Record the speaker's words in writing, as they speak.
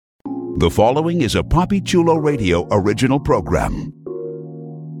The following is a Papi Chulo Radio original program.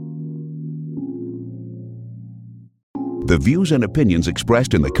 The views and opinions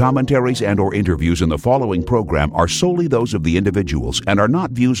expressed in the commentaries and/or interviews in the following program are solely those of the individuals and are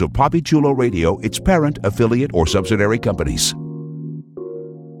not views of Papi Chulo Radio, its parent, affiliate, or subsidiary companies.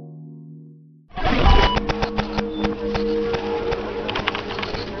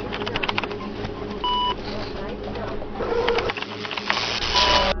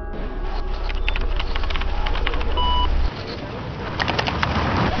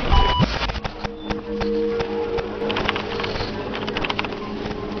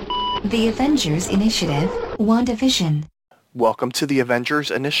 The Avengers Initiative, WandaVision. Welcome to the Avengers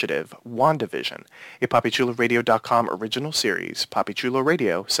Initiative, WandaVision, a PapiChuloRadio.com original series, Papi Chulo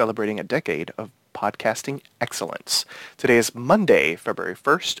Radio, celebrating a decade of podcasting excellence. Today is Monday, February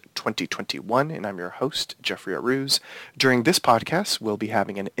 1st, 2021, and I'm your host, Jeffrey Aruz. During this podcast, we'll be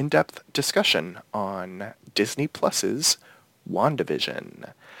having an in-depth discussion on Disney Plus's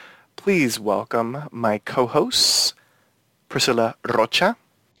WandaVision. Please welcome my co-hosts, Priscilla Rocha.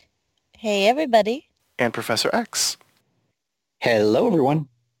 Hey, everybody. And Professor X. Hello, everyone.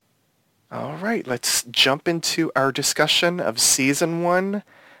 All right, let's jump into our discussion of Season 1,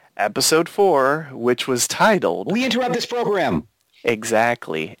 Episode 4, which was titled... We interrupt this program.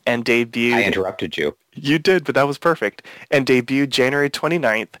 Exactly, and debuted... I interrupted you. You did, but that was perfect. And debuted January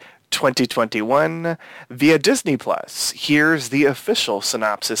 29th, 2021 via Disney+. Here's the official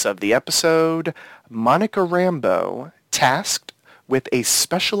synopsis of the episode. Monica Rambeau, tasked with a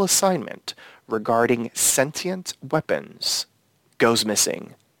special assignment regarding sentient weapons, goes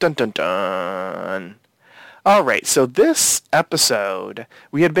missing. Dun dun dun. All right, so this episode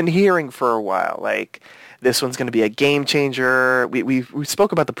we had been hearing for a while, like this one's going to be a game changer. We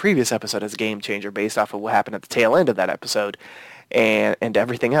spoke about the previous episode as a game changer based off of what happened at the tail end of that episode and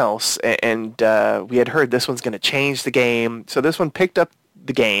everything else. And we had heard this one's going to change the game. So this one picked up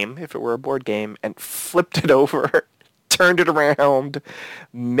the game, if it were a board game, and flipped it over. Turned it around,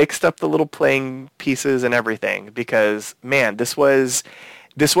 mixed up the little playing pieces and everything, because, man, this was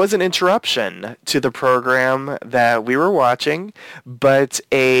an interruption to the program that we were watching, but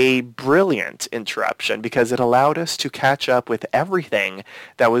a brilliant interruption because it allowed us to catch up with everything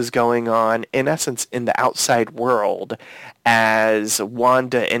that was going on, in essence, in the outside world as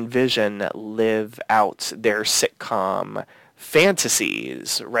Wanda and Vision live out their sitcom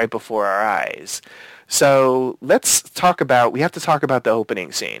fantasies right before our eyes. So we have to talk about the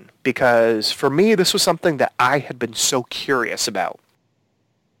opening scene, because for me, this was something that I had been so curious about.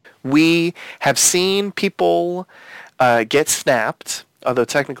 We have seen people get snapped, although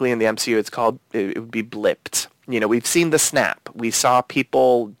technically in the MCU it would be blipped. You know, we've seen the snap. We saw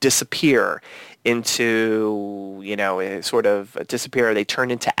people disappear into, sort of disappear. They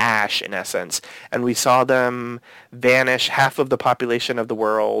turn into ash, in essence. And we saw them vanish, half of the population of the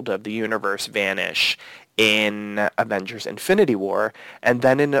world, of the universe, vanish in Avengers Infinity War. And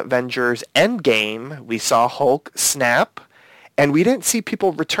then in Avengers Endgame, we saw Hulk snap. And we didn't see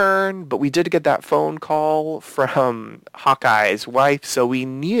people return, but we did get that phone call from Hawkeye's wife, so we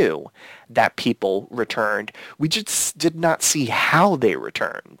knew that people returned. We just did not see how they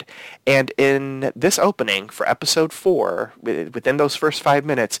returned. And in this opening for Episode 4, within those first 5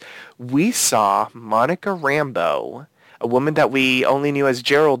 minutes, we saw Monica Rambeau, a woman that we only knew as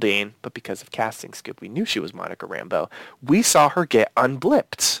Geraldine, but because of Casting Scoop, we knew she was Monica Rambeau. We saw her get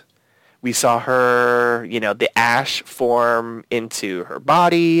unblipped. We saw her, the ash form into her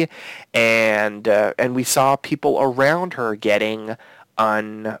body, and we saw people around her getting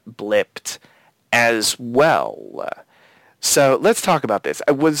unblipped as well. So let's talk about this.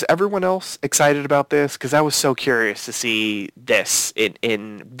 Was everyone else excited about this? Because I was so curious to see this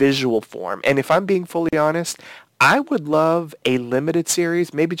in visual form. And if I'm being fully honest, I would love a limited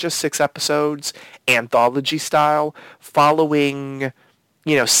series, maybe just 6 episodes, anthology style, following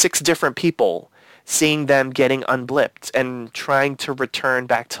 6 different people, seeing them getting unblipped and trying to return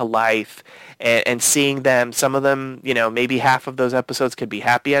back to life, and seeing them, some of them, maybe half of those episodes could be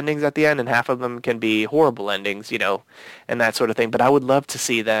happy endings at the end and half of them can be horrible endings, and that sort of thing. But I would love to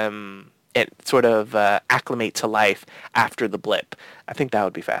see them sort of acclimate to life after the blip. I think that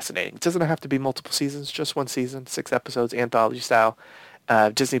would be fascinating. It doesn't have to be multiple seasons, just 1 season, 6 episodes, anthology style.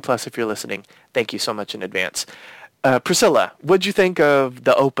 Disney Plus, if you're listening, thank you so much in advance. Priscilla, what'd you think of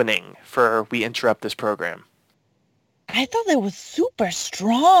the opening for We Interrupt This Program? I thought it was super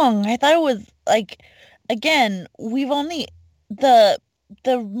strong. I thought it was, again, we've only, the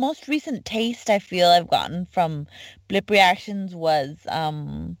most recent taste I feel I've gotten from blip reactions was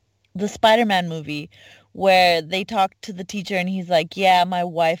the Spider-Man movie, where they talked to the teacher and he's like, yeah, my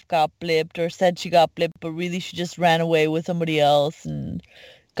wife got blipped or said she got blipped, but really she just ran away with somebody else and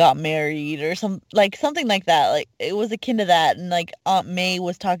got married or something like that. Like it was akin to that. And like Aunt May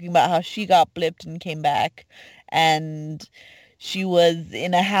was talking about how she got blipped and came back, and she was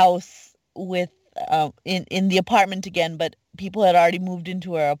in a house with in the apartment again, but people had already moved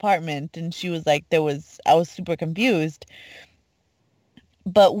into her apartment, and she was like, I was super confused.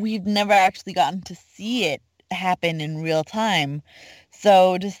 But we've never actually gotten to see it happen in real time.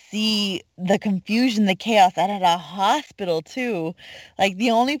 So to see the confusion, the chaos at a hospital too, like the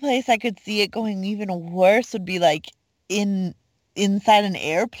only place I could see it going even worse would be like inside an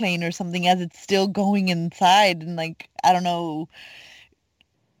airplane or something, as it's still going inside, and like, I don't know,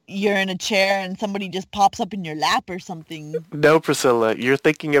 you're in a chair and somebody just pops up in your lap or something. No, Priscilla, you're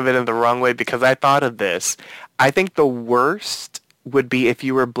thinking of it in the wrong way, because I thought of this. I think the worst would be if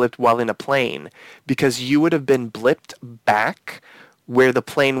you were blipped while in a plane, because you would have been blipped back where the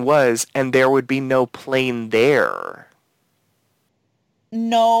plane was, and there would be no plane there.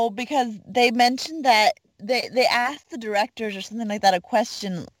 No, because they mentioned that they asked the directors or something like that a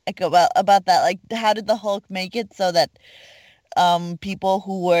question like about that, like how did the Hulk make it so that people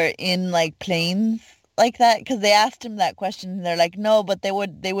who were in like planes like that, because they asked him that question and they're like, no, but they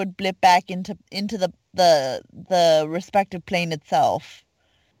would blip back into the respective plane itself.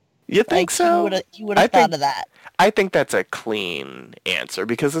 You think like, so? He would have thought of that. I think that's a clean answer,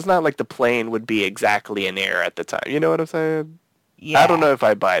 because it's not like the plane would be exactly in air at the time. You know what I'm saying? Yeah. I don't know if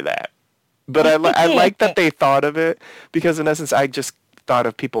I buy that. But I like that they thought of it, because in essence I just thought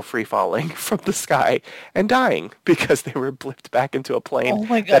of people free falling from the sky and dying because they were blipped back into a plane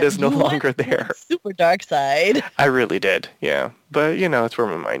that is no longer there. Super dark side. I really did, yeah. But, it's where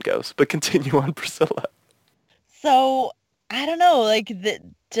my mind goes. But continue on, Priscilla. So, I don't know, like,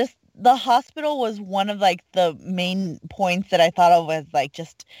 the hospital was one of, like, the main points that I thought of as, like,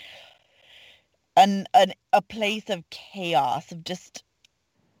 just a place of chaos, of just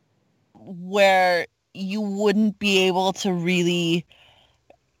where you wouldn't be able to really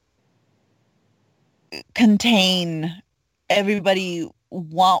contain everybody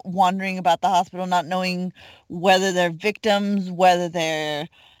wandering about the hospital, not knowing whether they're victims, whether they're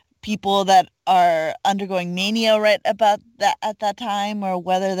people that are undergoing mania right about that at that time, or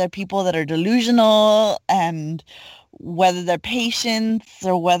whether they're people that are delusional, and whether they're patients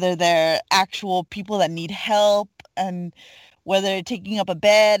or whether they're actual people that need help, and whether they're taking up a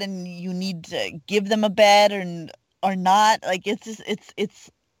bed and you need to give them a bed or not. Like, it's just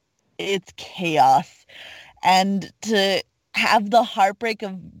it's chaos. And to have the heartbreak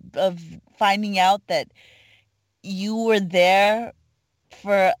of finding out that you were there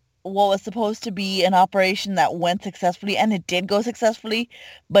for what was supposed to be an operation that went successfully, and it did go successfully,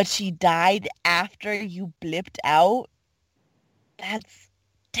 but she died after you blipped out. That's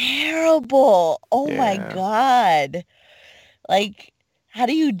terrible. Oh my God. Like, how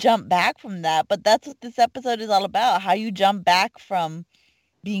do you jump back from that? But that's what this episode is all about. How you jump back from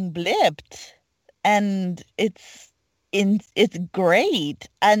being blipped. And it's great.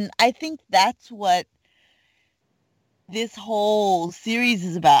 And I think that's what this whole series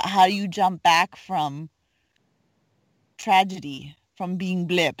is about. How do you jump back from tragedy, from being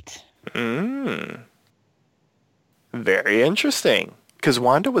blipped? Very interesting. Because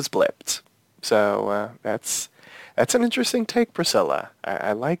Wanda was blipped. So that's an interesting take, Priscilla.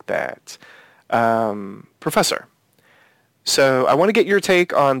 I like that. Professor, so I want to get your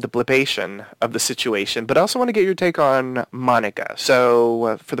take on the blippation of the situation, but I also want to get your take on Monica.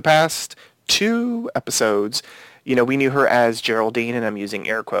 So for the past 2 episodes, we knew her as Geraldine, and I'm using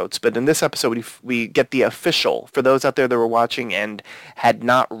air quotes, but in this episode we get the official, for those out there that were watching and had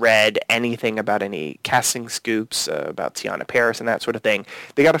not read anything about any casting scoops about Tiana Paris and that sort of thing,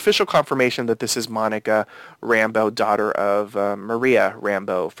 they got official confirmation that this is Monica Rambeau, daughter of Maria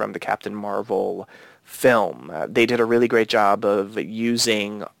Rambeau from the Captain Marvel film. They did a really great job of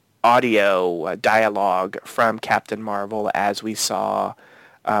using audio dialogue from Captain Marvel as we saw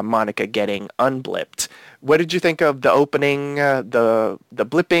Monica getting unblipped. What did you think of the opening, the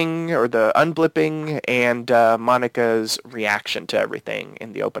blipping or the unblipping, and Monica's reaction to everything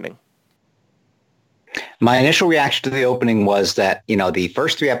in the opening? My initial reaction to the opening was that, the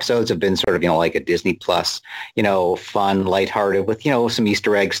first 3 episodes have been sort of, like a Disney Plus, fun, lighthearted with, some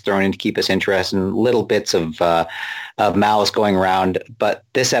Easter eggs thrown in to keep us interested and little bits of malice going around. But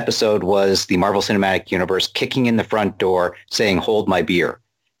this episode was the Marvel Cinematic Universe kicking in the front door saying, "Hold my beer."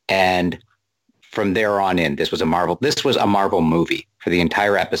 And from there on in, this was a Marvel movie for the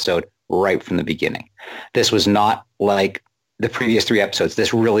entire episode right from the beginning. This was not like the previous 3 episodes,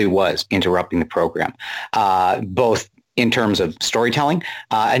 this really was interrupting the program, both in terms of storytelling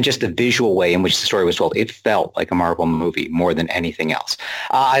and just the visual way in which the story was told. It felt like a Marvel movie more than anything else.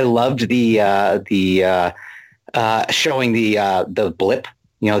 I loved the showing the blip,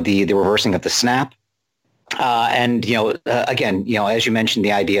 the reversing of the snap. And, again, as you mentioned,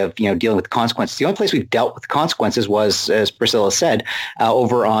 the idea of, dealing with consequences. The only place we've dealt with consequences was, as Priscilla said,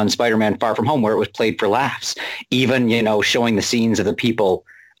 over on Spider-Man Far From Home, where it was played for laughs. Even, showing the scenes of the people,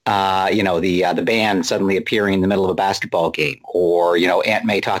 the band suddenly appearing in the middle of a basketball game, or, Aunt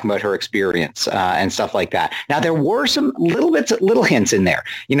May talking about her experience and stuff like that. Now, there were some little hints in there,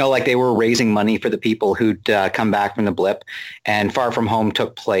 like they were raising money for the people who'd come back from the blip, and Far From Home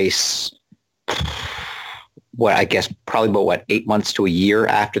took place I guess probably about 8 months to a year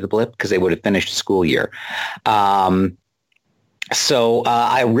after the blip, because they would have finished the school year. So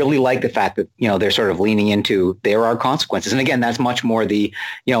I really like the fact that, they're sort of leaning into there are consequences. And again, that's much more the,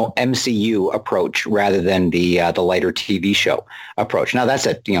 MCU approach rather than the lighter TV show approach. Now that's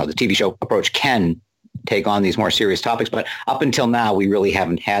it. The TV show approach can take on these more serious topics, but up until now, we really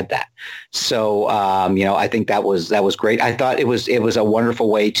haven't had that. So, I think that was great. I thought it was a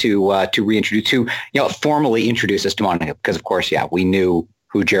wonderful way to reintroduce, formally introduce us to Monica, because of course, we knew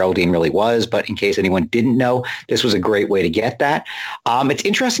who Geraldine really was, but in case anyone didn't know, this was a great way to get that. It's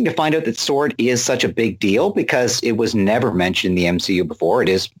interesting to find out that SWORD is such a big deal, because it was never mentioned in the MCU before. It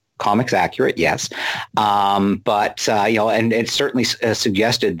is comics accurate, yes. But, and it certainly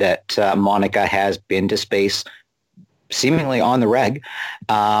suggested that Monica has been to space seemingly on the reg.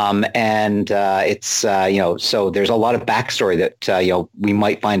 It's, so there's a lot of backstory that, we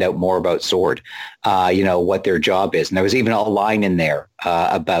might find out more about SWORD, what their job is. And there was even a line in there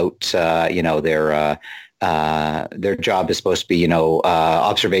about, their job is supposed to be,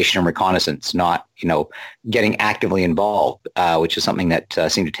 observation and reconnaissance, not, getting actively involved, which is something that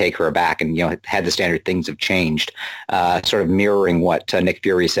seemed to take her aback, and, had the standard things have changed, sort of mirroring what Nick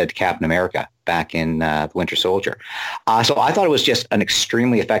Fury said to Captain America back in The Winter Soldier. So I thought it was just an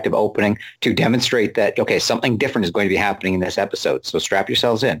extremely effective opening to demonstrate that, okay, something different is going to be happening in this episode. So strap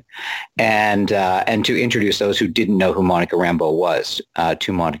yourselves in, and to introduce those who didn't know who Monica Rambeau was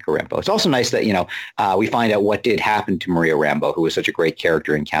to Monica Rambeau. It's also nice that, we find out what did happen to Maria Rambeau, who was such a great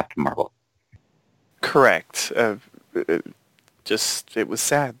character in Captain Marvel. Correct. It was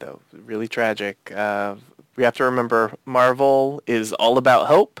sad, though. Really tragic. We have to remember Marvel is all about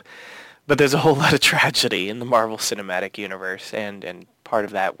hope, but there's a whole lot of tragedy in the Marvel Cinematic Universe, and part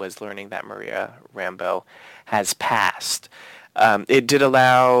of that was learning that Maria Rambeau has passed. It did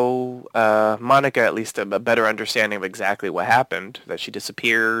allow Monica at least a better understanding of exactly what happened, that she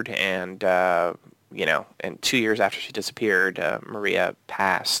disappeared, and, and 2 years after she disappeared, Maria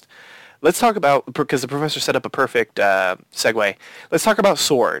passed. Let's talk about, because the professor set up a perfect segue, let's talk about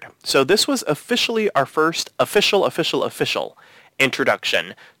SWORD. So this was officially our first official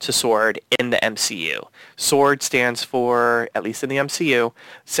introduction to SWORD in the MCU. SWORD stands for, at least in the MCU,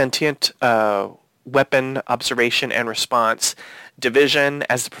 Sentient Weapon Observation and Response Division.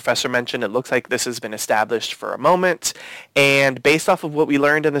 As the professor mentioned, it looks like this has been established for a moment. And based off of what we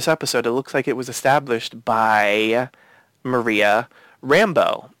learned in this episode, it looks like it was established by Maria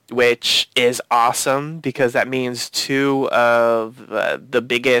Rambeau, which is awesome, because that means two of the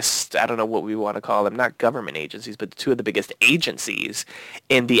biggest, I don't know what we want to call them, not government agencies, but two of the biggest agencies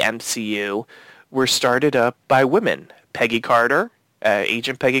in the MCU were started up by women. Peggy Carter,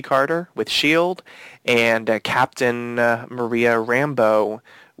 Agent Peggy Carter with S.H.I.E.L.D., and Captain Maria Rambeau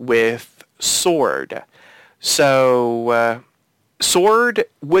with SWORD. So SWORD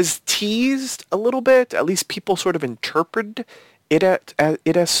was teased a little bit, at least people sort of interpreted it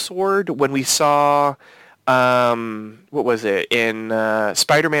as SWORD when we saw, what was it, in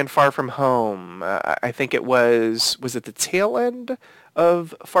Spider-Man Far From Home. I think it was it the tail end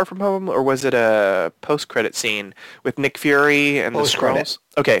of Far From Home, or was it a post-credit scene with Nick Fury and the Skrulls?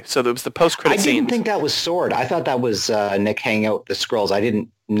 Okay, so there was the post-credit scene. I didn't think that was SWORD. I thought that was Nick hanging out with the Skrulls. I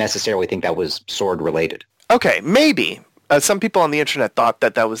didn't necessarily think that was SWORD related. Okay, maybe. Some people on the internet thought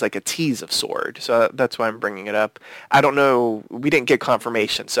that was like a tease of SWORD, so that's why I'm bringing it up. I don't know. We didn't get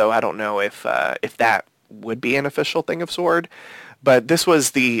confirmation, so I don't know if that would be an official thing of SWORD. But this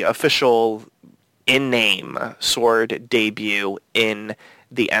was the official in-name SWORD debut in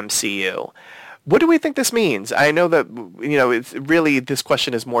the MCU. What do we think this means? I know that, it's really, this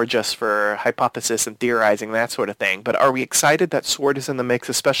question is more just for hypothesis and theorizing, that sort of thing. But are we excited that SWORD is in the mix,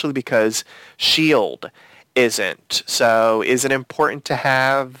 especially because S.H.I.E.L.D. isn't? So is it important to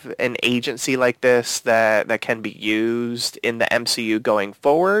have an agency like this that can be used in the MCU going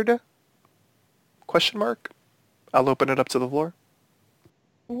forward? Question mark? I'll open it up to the floor.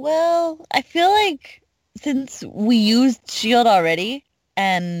 Well, I feel like since we used S.H.I.E.L.D. already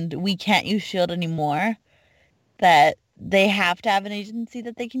and we can't use S.H.I.E.L.D. anymore, that they have to have an agency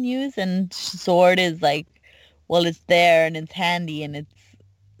that they can use, and S.W.O.R.D. is like, well, it's there and it's handy and it's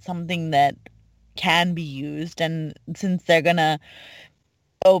something that can be used. And since they're gonna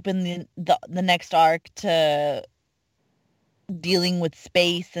open the next arc to dealing with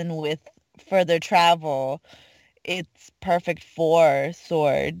space and with further travel, it's perfect for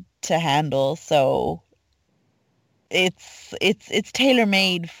S.W.O.R.D. to handle. So it's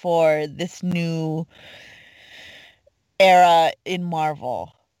tailor-made for this new era in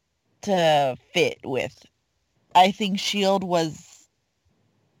Marvel to fit with. I think S.H.I.E.L.D. was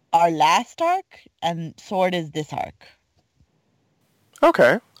our last arc, and S.W.O.R.D. is this arc.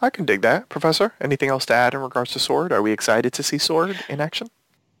 Okay, I can dig that. Professor, anything else to add in regards to S.W.O.R.D.? Are we excited to see S.W.O.R.D. in action?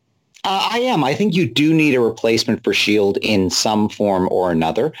 I am. I think you do need a replacement for S.H.I.E.L.D. in some form or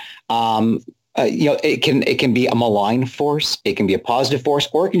another. It can be a malign force, it can be a positive force,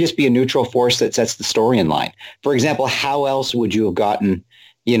 or it can just be a neutral force that sets the story in line. For example, how else would you have gotten,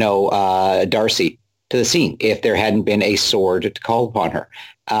 Darcy to the scene if there hadn't been a S.W.O.R.D. to call upon her?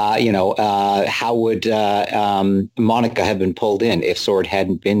 How would Monica have been pulled in if S.W.O.R.D.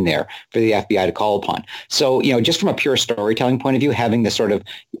 hadn't been there for the FBI to call upon? So, just from a pure storytelling point of view, having this sort of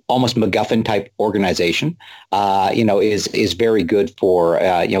almost MacGuffin type organization, is very good for,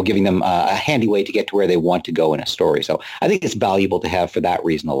 giving them a handy way to get to where they want to go in a story. So I think it's valuable to have for that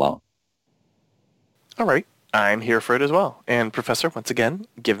reason alone. All right. I'm here for it as well. And Professor, once again,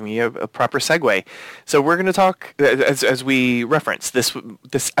 give me a proper segue. So we're going to talk, as we referenced, this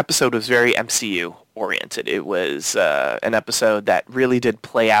episode was very MCU oriented. It was an episode that really did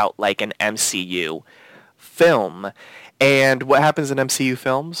play out like an MCU film. And what happens in MCU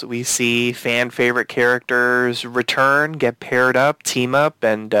films? We see fan favorite characters return, get paired up, team up,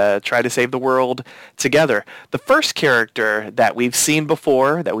 and try to save the world together. The first character that we've seen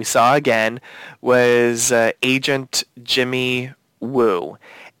before, that we saw again, was Agent Jimmy Woo.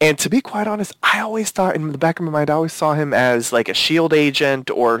 And to be quite honest, I always thought, in the back of my mind, I always saw him as like a S.H.I.E.L.D.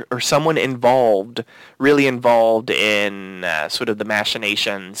 agent or someone really involved in sort of the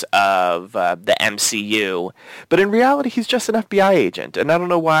machinations of the MCU. But in reality, he's just an FBI agent. And I don't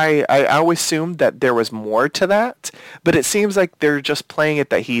know why, I always assumed that there was more to that. But it seems like they're just playing it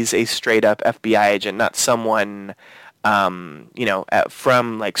that he's a straight up FBI agent, not someone from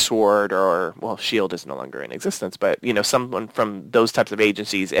like S.W.O.R.D. or, well, S.H.I.E.L.D. is no longer in existence, but, someone from those types of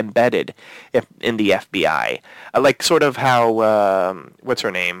agencies embedded in the FBI. Like sort of how, what's her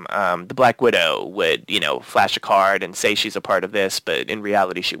name? The Black Widow would, flash a card and say she's a part of this, but in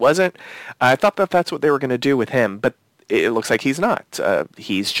reality she wasn't. I thought that that's what they were going to do with him, but it looks like he's not.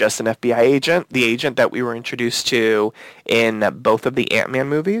 He's just an FBI agent, the agent that we were introduced to in both of the Ant-Man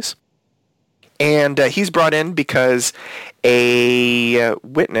movies. And he's brought in because a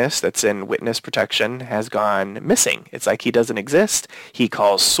witness that's in witness protection has gone missing. It's like he doesn't exist. He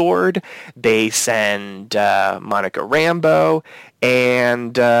calls S.W.O.R.D. They send Monica Rambeau.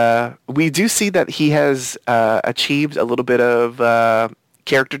 And we do see that he has achieved a little bit of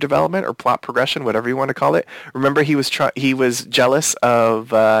character development or plot progression, whatever you want to call it. Remember, he was jealous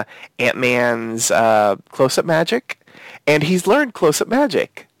of Ant-Man's close-up magic. And he's learned close-up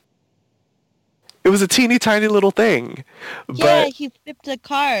magic. It was a teeny tiny little thing. Yeah, he flipped a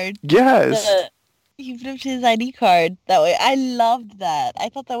card. Yes. He flipped his ID card that way. I loved that. I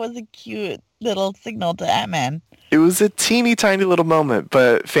thought that was a cute little signal to Ant-Man. It was a teeny tiny little moment,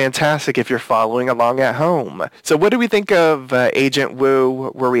 but fantastic if you're following along at home. So what do we think of Agent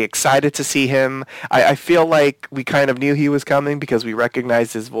Woo? Were we excited to see him? I feel like we kind of knew he was coming because we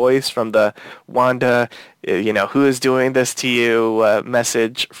recognized his voice from the Wanda, who is doing this to you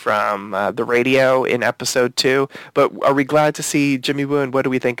message from the radio in episode 2. But are we glad to see Jimmy Woo, and what do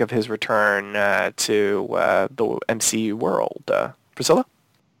we think of his return to the MCU world? Priscilla?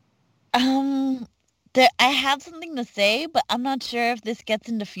 I have something to say, but I'm not sure if this gets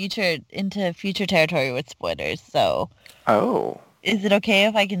into future territory with spoilers. So, is it okay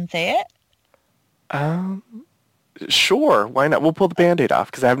if I can say it? Sure. Why not? We'll pull the Band-Aid off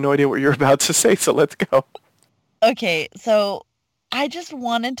because I have no idea what you're about to say. So let's go. Okay, so I just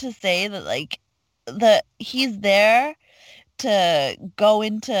wanted to say that he's there to go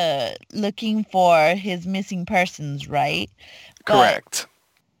into looking for his missing persons, right? Correct. But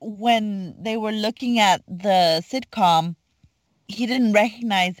when they were looking at the sitcom, he didn't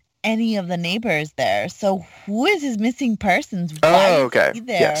recognize any of the neighbors there. So who is his missing persons? Why okay. Is he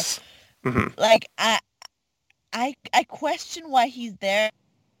there? Yes. Mm-hmm. I question why he's there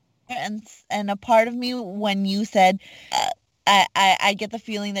and a part of me when you said I get the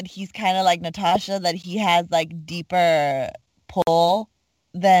feeling that he's kind of like Natasha, that he has like deeper pull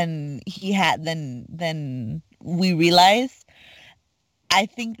than than we realize. I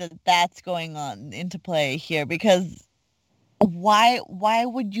think that that's going on into play here, because why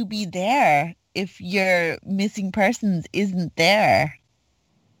would you be there if your missing persons isn't there?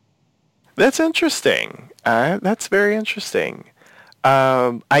 That's interesting. That's very interesting.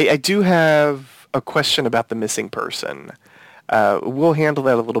 I do have a question about the missing person. We'll handle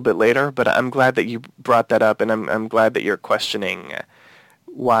that a little bit later, but I'm glad that you brought that up, and I'm glad that you're questioning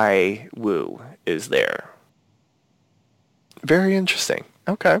why Wu is there. Very interesting.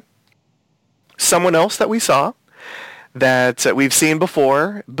 Okay. Someone else that we saw that we've seen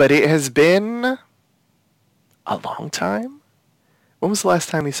before, but it has been a long time. When was the last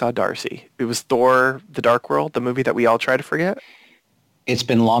time we saw Darcy? It was Thor: The Dark World, the movie that we all try to forget. It's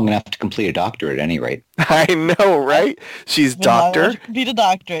been long enough to complete a doctorate at any rate. I know, right? She's doctor. Complete a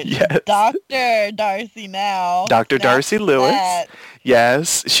doctorate. Yes. Dr. Darcy now. Dr. Darcy Lewis. That.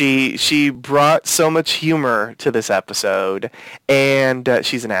 Yes, she brought so much humor to this episode, and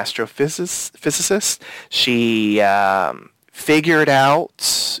she's an astrophysicist. She figured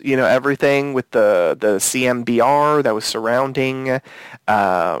out, everything with the CMBR that was surrounding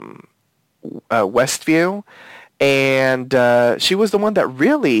Westview. And she was the one that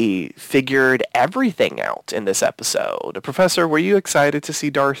really figured everything out in this episode. Professor, were you excited to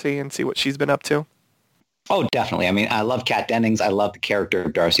see Darcy and see what she's been up to? Oh, definitely. I mean, I love Kat Dennings. I love the character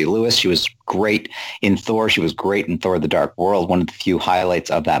of Darcy Lewis. She was great in Thor. She was great in Thor: The Dark World, one of the few highlights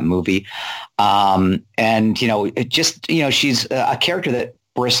of that movie. She's a character that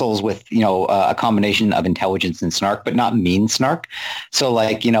bristles with, a combination of intelligence and snark, but not mean snark. So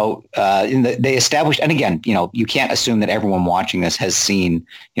they established, and again, you can't assume that everyone watching this has seen,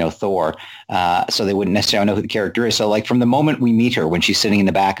 Thor. So they wouldn't necessarily know who the character is. So like from the moment we meet her, when she's sitting in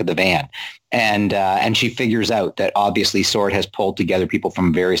the back of the van, and she figures out that obviously Sword has pulled together people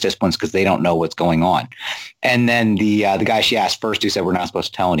from various disciplines because they don't know what's going on. And then the guy she asked first, who said we're not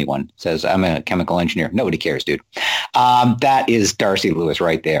supposed to tell anyone, says, I'm a chemical engineer. Nobody cares, dude. That is Darcy Lewis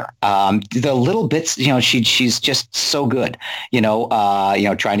right there. The little bits, she's just so good.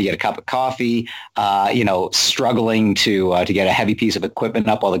 Trying to get a cup of coffee, struggling to get a heavy piece of equipment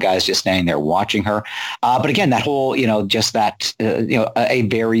up while the guy's just standing there watching her. But again, that whole, just that, a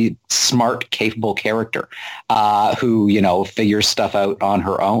very smart, capable character who, figures stuff out on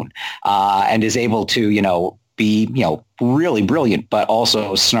her own and is able to, be, really brilliant, but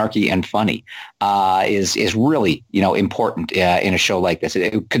also snarky and funny is really, important in a show like this.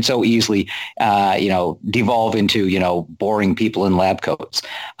 It could so easily, devolve into, boring people in lab coats.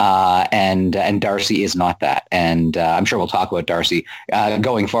 And Darcy is not that. And I'm sure we'll talk about Darcy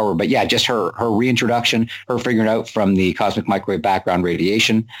going forward. But yeah, just her reintroduction, her figuring out from the cosmic microwave background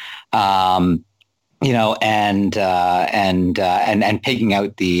radiation, and picking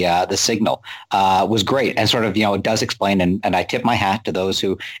out the signal was great, and sort of it does explain, and I tip my hat to those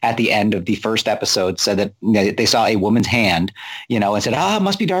who at the end of the first episode said that they saw a woman's hand, and said, it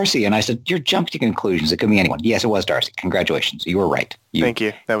must be Darcy, and I said, you're jumping to conclusions. It could be anyone. Yes, it was Darcy. Congratulations, you were right. Thank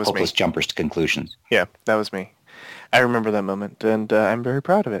you. That was me. Hopeless jumpers to conclusions. Yeah, that was me. I remember that moment, and I'm very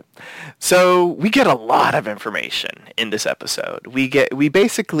proud of it. So we get a lot of information in this episode. We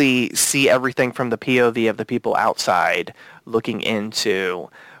basically see everything from the POV of the people outside looking into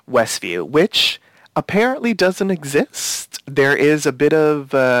Westview, which apparently doesn't exist. There is a bit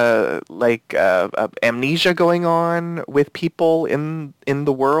of amnesia going on with people in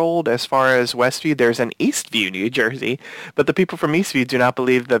the world as far as Westview. There's an Eastview, New Jersey, but the people from Eastview do not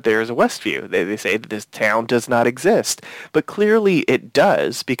believe that there is a Westview. They say that this town does not exist, but clearly it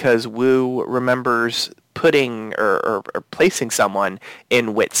does, because Wu remembers putting or placing someone in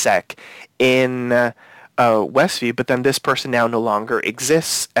WITSEC in Westview, but then this person now no longer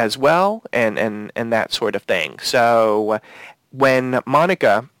exists as well, and that sort of thing. So when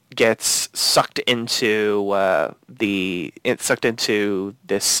Monica gets sucked into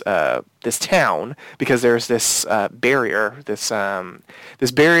this town, because there's this barrier, this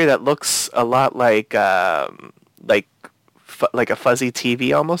barrier that looks a lot like a fuzzy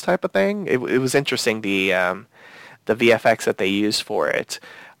TV almost type of thing. It was interesting, the VFX that they used for it.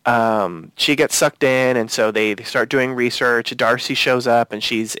 She gets sucked in, and so they start doing research. Darcy shows up, and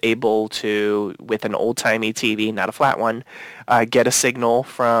she's able to, with an old-timey TV, not a flat one, get a signal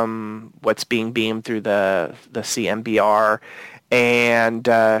from what's being beamed through the CMBR, and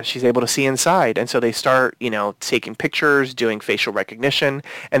she's able to see inside. And so they start, taking pictures, doing facial recognition,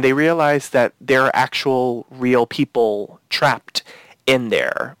 and they realize that there are actual real people trapped in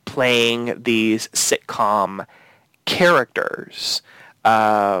there playing these sitcom characters.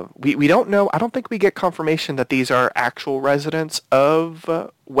 We don't know. I don't think we get confirmation that these are actual residents of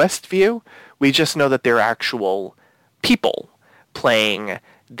Westview. We just know that they're actual people playing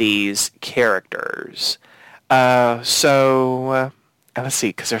these characters. Let's see,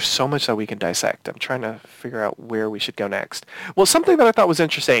 because there's so much that we can dissect. I'm trying to figure out where we should go next. Well, something that I thought was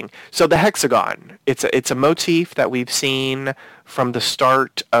interesting. So the hexagon, it's a motif that we've seen from the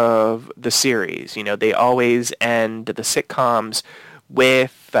start of the series. You know, they always end the sitcoms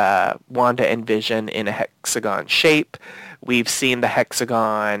with Wanda and Vision in a hexagon shape. We've seen the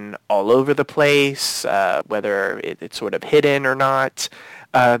hexagon all over the place, whether it's sort of hidden or not.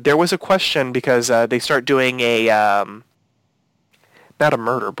 There was a question because they start doing a... not a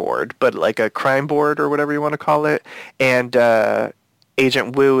murder board, but like a crime board or whatever you want to call it. And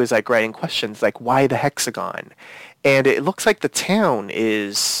Agent Wu is like writing questions like, why the hexagon? And it looks like the town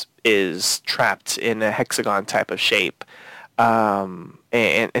is trapped in a hexagon type of shape. And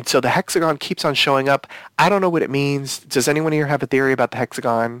so the hexagon keeps on showing up. I don't know what it means. Does anyone here have a theory about the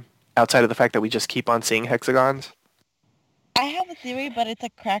hexagon outside of the fact that we just keep on seeing hexagons? I have a theory, but it's a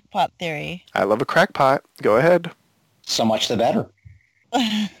crackpot theory. I love a crackpot. Go ahead. So much the better.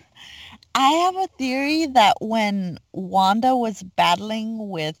 I have a theory that when Wanda was battling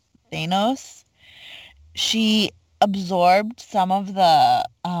with Thanos, she absorbed some of the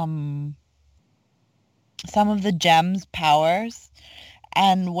gem's powers,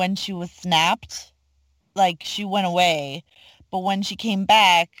 and when she was snapped, like, she went away, but when she came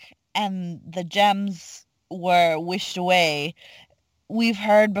back and the gems were wished away, we've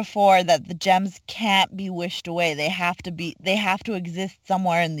heard before that the gems can't be wished away. They have to exist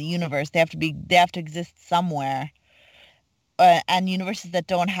somewhere in the universe. They have to exist somewhere. And universes that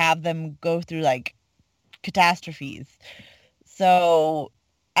don't have them go through like catastrophes. So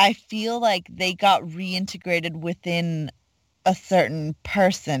I feel like they got reintegrated within a certain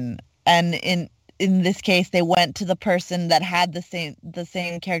person, and in this case they went to the person that had the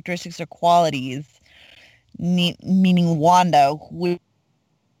same characteristics or qualities, meaning Wanda, which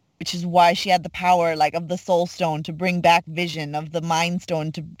is why she had the power, like, of the Soul Stone to bring back Vision, of the Mind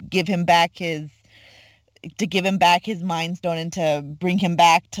Stone to give him back his Mind Stone and to bring him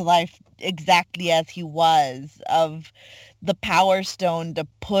back to life exactly as he was, of the Power Stone to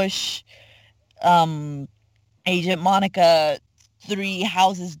push Agent Monica 3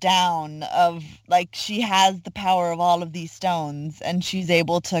 houses down, of, like, she has the power of all of these stones and she's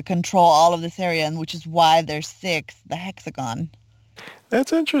able to control all of this area, and which is why there's 6, the hexagon.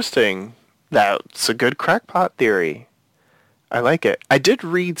 That's interesting. That's a good crackpot theory. I like it. I did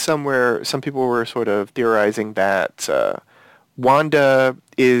read somewhere, some people were sort of theorizing that Wanda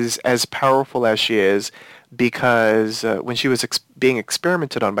is as powerful as she is because when she was being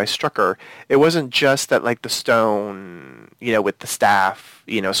experimented on by Strucker, it wasn't just that, like, the stone, you know, with the staff,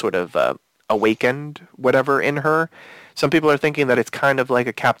 you know, sort of awakened whatever in her. Some people are thinking that it's kind of like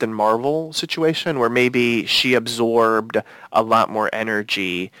a Captain Marvel situation where maybe she absorbed a lot more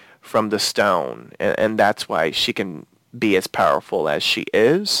energy from the stone, and that's why she can be as powerful as she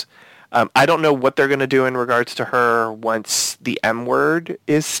is. I don't know what they're going to do in regards to her once the M word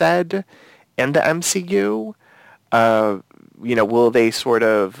is said in the MCU. You know, will they sort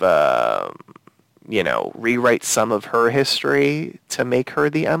of, you know, rewrite some of her history to make her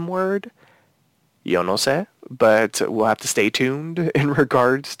the M word? Yo no sé, but we'll have to stay tuned in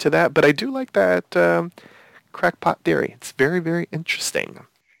regards to that. But I do like that crackpot theory. It's very, very interesting.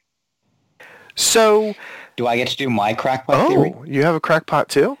 So... Do I get to do my crackpot theory? Oh, you have a crackpot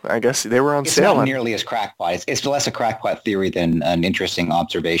too? I guess they were on sale. It's not nearly as crackpot. It's less a crackpot theory than an interesting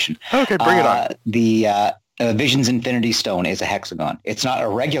observation. Okay, bring it on. The Vision's Infinity Stone is a hexagon. It's not a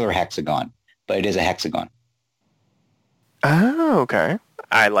regular hexagon, but it is a hexagon. Oh, okay.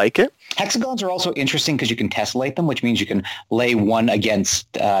 I like it. Hexagons are also interesting because you can tessellate them, which means you can lay one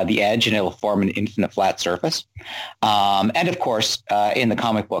against the edge and it'll form an infinite flat surface. And of course, in the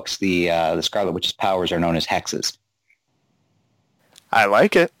comic books, the Scarlet Witch's powers are known as hexes. I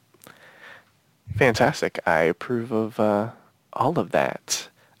like it. Fantastic. I approve of all of that.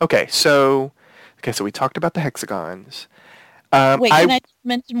 Okay, so we talked about the hexagons. Wait, can I just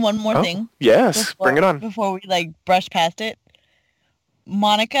mention one more thing? Yes, bring it on. Before we, like, brush past it.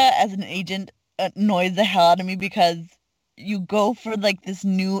 Monica as an agent annoys the hell out of me because you go for, like, this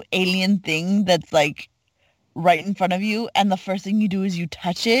new alien thing that's, like, right in front of you, and the first thing you do is you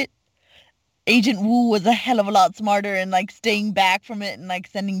touch it. Agent Wu was a hell of a lot smarter and like staying back from it and like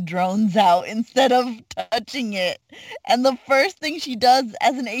sending drones out instead of touching it. And the first thing she does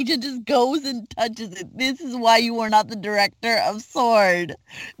as an agent just goes and touches it. This is why you are not the director of S.W.O.R.D.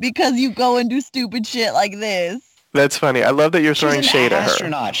 Because you go and do stupid shit like this. That's funny. I love that you're throwing shade at her. She's an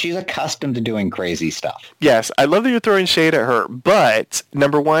astronaut. She's accustomed to doing crazy stuff. Yes, I love that you're throwing shade at her. But,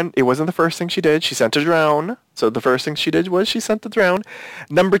 number one, it wasn't the first thing she did. She sent a drone. So the first thing she did was she sent the drone.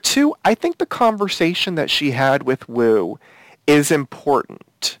 Number two, I think the conversation that she had with Wu is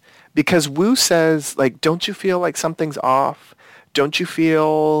important. Because Wu says, like, don't you feel like something's off? Don't you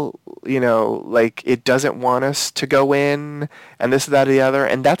feel, like it doesn't want us to go in and this, that, or the other?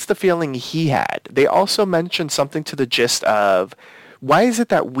 And that's the feeling he had. They also mentioned something to the gist of, why is it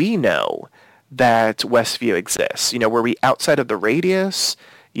that we know that Westview exists? Were we outside of the radius?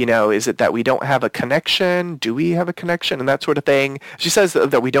 Is it that we don't have a connection? Do we have a connection? And that sort of thing. She says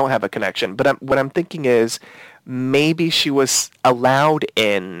that we don't have a connection. But what I'm thinking is maybe she was allowed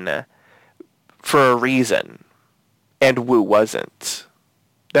in for a reason. And Wu wasn't.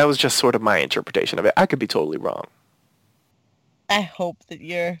 That was just sort of my interpretation of it. I could be totally wrong. I hope that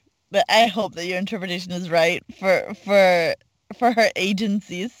your interpretation is right for her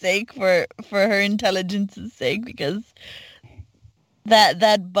agency's sake, for her intelligence's sake, because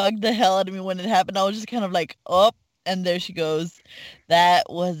that bugged the hell out of me when it happened. I was just kind of like, oh, and there she goes. That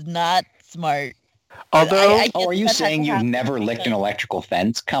was not smart. Although, are you saying you've never licked an electrical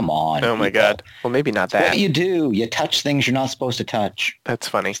fence? Come on. Oh my God. Well, maybe not that. What you do, you touch things you're not supposed to touch. That's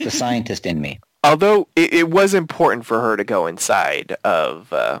funny. It's the scientist in me. Although it was important for her to go inside of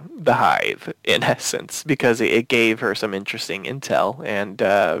the hive, in essence, because it gave her some interesting intel, and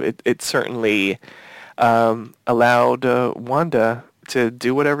it certainly allowed Wanda to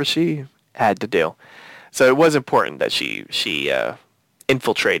do whatever she had to do. So it was important that she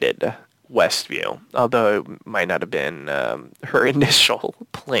infiltrated Westview, although it might not have been her initial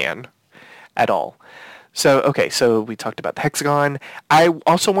plan at all. So we talked about the hexagon. I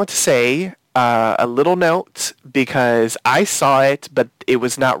also want to say a little note, because I saw it, but it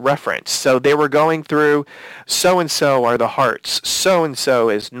was not referenced. So they were going through, so-and-so are the hearts, so-and-so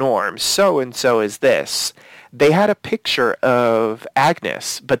is Norm, so-and-so is this. They had a picture of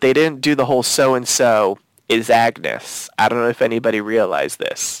Agnes, but they didn't do the whole so-and-so is Agnes. I don't know if anybody realized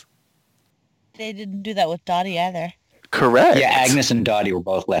this. They didn't do that with Dottie either. Correct. Yeah, Agnes and Dottie were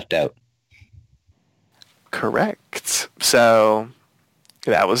both left out. Correct. So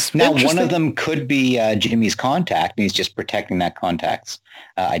that was now one of them could be Jimmy's contact, and he's just protecting that contact's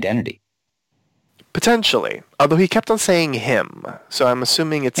identity. Potentially, although he kept on saying him, so I'm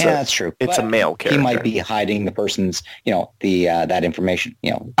assuming that's true. It's a male character. He might be hiding the person's, that information.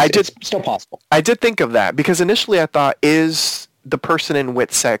 It's still possible. I did think of that, because initially I thought, is the person in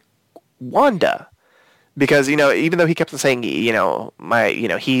WITSEC Wanda? Because, even though he kept on saying,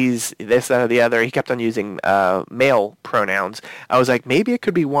 he's this, that, or the other, he kept on using male pronouns. I was like, maybe it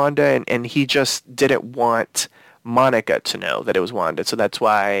could be Wanda, and he just didn't want Monica to know that it was Wanda. So that's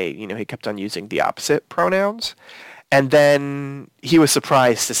why, he kept on using the opposite pronouns. And then he was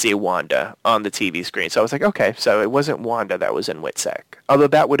surprised to see Wanda on the TV screen. So I was like, okay, so it wasn't Wanda that was in WITSEC. Although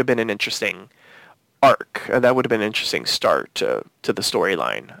that would have been an interesting arc. That would have been an interesting start to the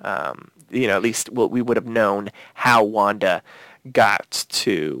storyline. At least we would have known how Wanda got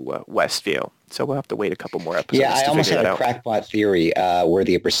to Westview. So we'll have to wait a couple more episodes. Yeah, I almost had a crackpot theory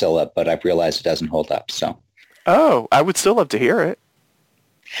worthy of Priscilla, but I've realized it doesn't hold up. So. Oh, I would still love to hear it.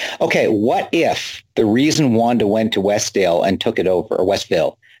 Okay, what if the reason Wanda went to Westville and took it over,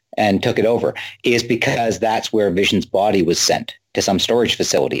 is because that's where Vision's body was sent to some storage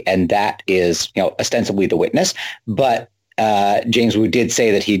facility, and that is, ostensibly the witness, but James Wu did say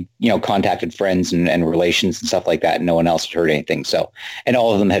that he, contacted friends and relations and stuff like that, and no one else had heard anything. So, and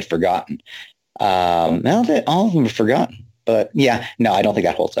all of them had forgotten. Now that all of them have forgotten, but yeah, no, I don't think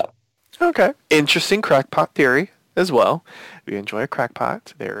that holds up. Okay. Interesting crackpot theory as well. If you enjoy a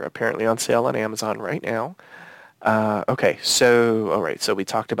crackpot, they're apparently on sale on Amazon right now. Okay. So, all right. So we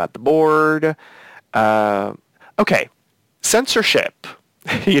talked about the board. Okay. Censorship.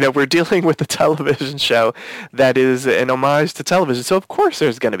 We're dealing with a television show that is an homage to television. So, of course,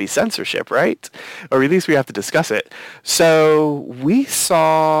 there's going to be censorship, right? Or at least we have to discuss it. So we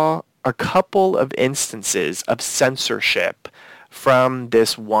saw a couple of instances of censorship from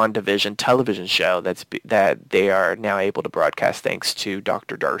this WandaVision television show that they are now able to broadcast thanks to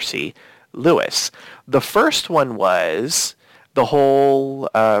Dr. Darcy Lewis. The first one was the whole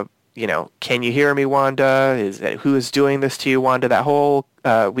can you hear me, Wanda? Who is doing this to you, Wanda? That whole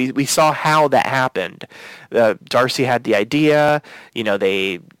we saw how that happened. Darcy had the idea.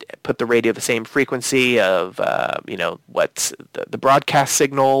 They put the radio the same frequency of what's the broadcast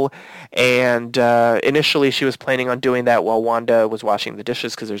signal, and initially she was planning on doing that while Wanda was washing the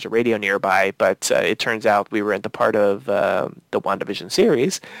dishes because there's a radio nearby. But it turns out we were at the part of the WandaVision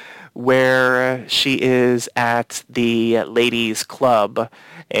series where she is at the ladies' club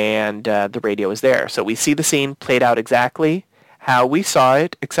and the radio is there. So we see the scene played out exactly how we saw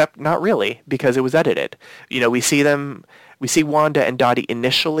it, except not really, because it was edited. We see Wanda and Dottie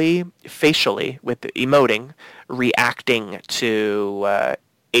initially, facially, with the emoting, reacting to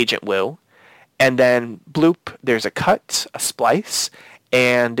Agent Wu. And then, bloop, there's a cut, a splice,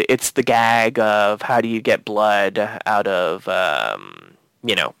 and it's the gag of how do you get blood out of,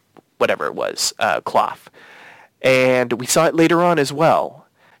 whatever it was, cloth. And we saw it later on as well.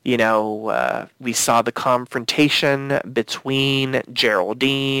 We saw the confrontation between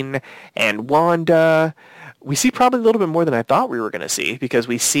Geraldine and Wanda. We see probably a little bit more than I thought we were going to see, because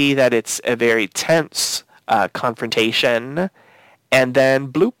we see that it's a very tense confrontation, and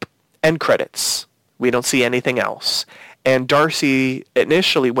then bloop, and credits. We don't see anything else. And Darcy,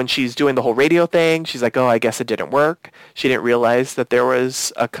 initially, when she's doing the whole radio thing, she's like, oh, I guess it didn't work. She didn't realize that there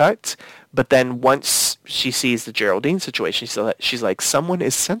was a cut. But then once she sees the Geraldine situation, she's like, someone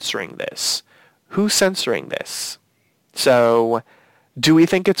is censoring this. Who's censoring this? So do we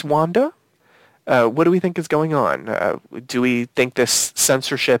think it's Wanda? What do we think is going on? Do we think this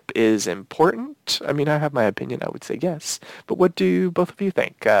censorship is important? I mean, I have my opinion. I would say yes. But what do both of you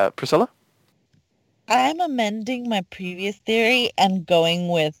think? Priscilla? I'm amending my previous theory and going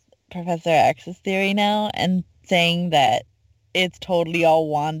with Professor X's theory now and saying that it's totally all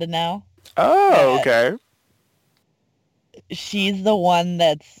Wanda now. Oh, okay. She's the one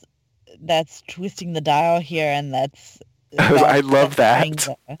that's twisting the dial here, and that's I love that.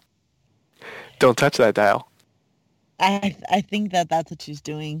 Don't touch that dial. I think that's what she's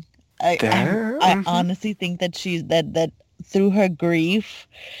doing. I honestly think that she's that through her grief,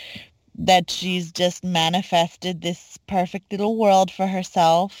 that she's just manifested this perfect little world for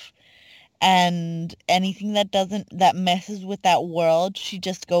herself, and anything that messes with that world, she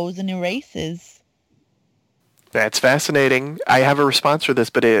just goes and erases. That's fascinating. I have a response for this,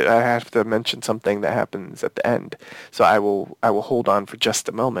 but I have to mention something that happens at the end. So I will hold on for just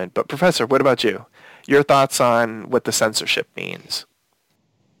a moment. But Professor, what about you? Your thoughts on what the censorship means?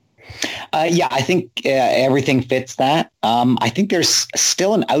 Yeah, I think everything fits that. I think there's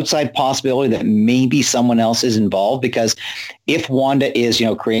still an outside possibility that maybe someone else is involved, because if Wanda is,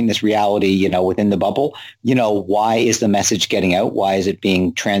 creating this reality, within the bubble, why is the message getting out? Why is it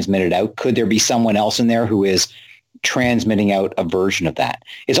being transmitted out? Could there be someone else in there who is transmitting out a version of that?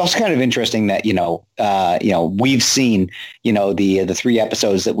 It's also kind of interesting that, we've seen, the 3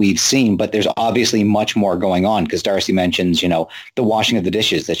 episodes that we've seen, but there's obviously much more going on, because Darcy mentions, the washing of the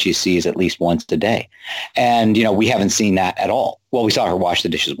dishes that she sees at least once a day. And, we haven't seen that at all. Well, we saw her wash the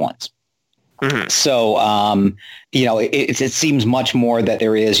dishes once. Mm-hmm. So, it seems much more that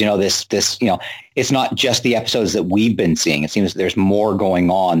there is, this, it's not just the episodes that we've been seeing. It seems there's more going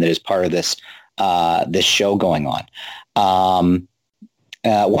on that is part of this show going on.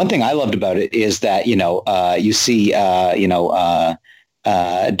 One thing I loved about it is that, you see,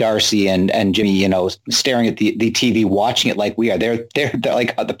 Darcy and Jimmy, staring at the TV, watching it like we are. They're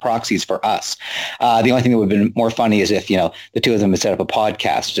like the proxies for us. The only thing that would have been more funny is if, the two of them had set up a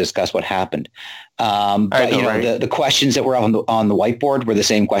podcast to discuss what happened. But right? the questions that were on the whiteboard were the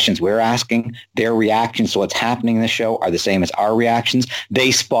same questions we're asking. Their reactions to what's happening in the show are the same as our reactions.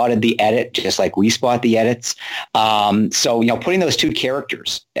 They spotted the edit just like we spot the edits. So, putting those two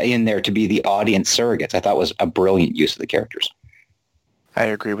characters in there to be the audience surrogates, I thought was a brilliant use of the characters. I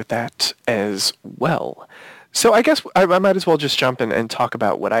agree with that as well. So I guess I might as well just jump in and talk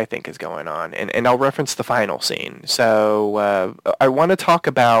about what I think is going on, and I'll reference the final scene. So I want to talk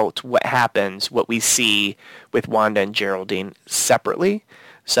about what happens, what we see with Wanda and Geraldine separately.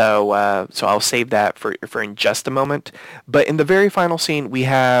 So I'll save that for in just a moment. But in the very final scene, we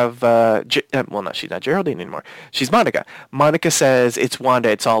have, she's not Geraldine anymore. She's Monica. Monica says, it's Wanda,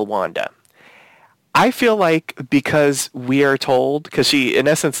 it's all Wanda. I feel like because we are told, because she, in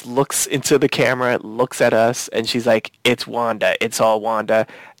essence, looks into the camera, looks at us, and she's like, it's Wanda, it's all Wanda,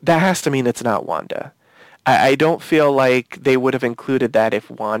 that has to mean it's not Wanda. I don't feel like they would have included that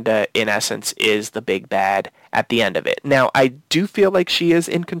if Wanda, in essence, is the big bad at the end of it. Now, I do feel like she is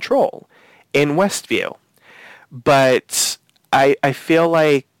in control in Westview, but I feel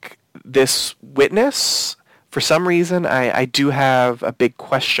like this witness For some reason, I do have a big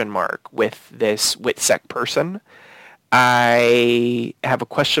question mark with this Witsec person. I have a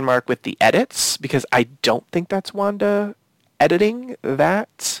question mark with the edits because I don't think that's Wanda editing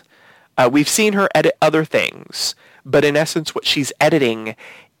that. We've seen her edit other things, but in essence what she's editing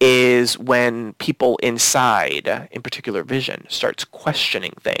is when people inside, in particular Vision, starts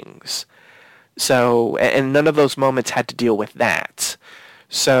questioning things. So, and none of those moments had to deal with that.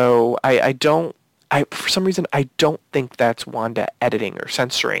 So for some reason, I don't think that's Wanda editing or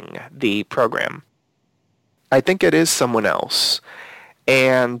censoring the program. I think it is someone else.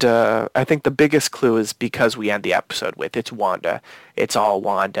 And I think the biggest clue is because we end the episode with it's Wanda. It's all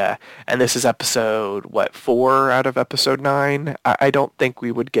Wanda. And this is episode, 4 out of episode 9? I don't think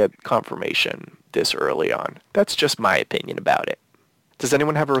we would get confirmation this early on. That's just my opinion about it. Does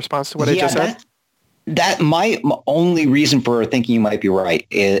anyone have a response to what I just said? That my only reason for thinking you might be right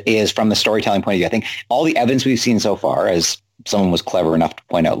is from the storytelling point of view. I think all the evidence we've seen so far, as someone was clever enough to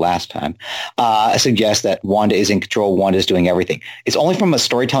point out last time, suggests that Wanda is in control. Wanda is doing everything. It's only from a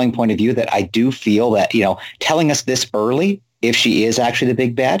storytelling point of view that I do feel that, telling us this early, if she is actually the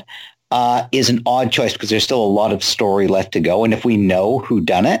big bad, is an odd choice because there's still a lot of story left to go. And if we know who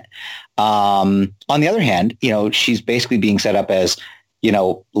done it, on the other hand, she's basically being set up as,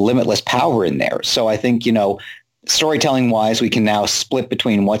 limitless power in there. So I think, storytelling wise, we can now split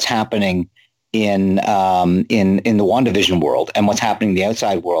between what's happening in the WandaVision world and what's happening in the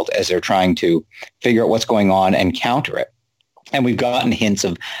outside world as they're trying to figure out what's going on and counter it. And we've gotten hints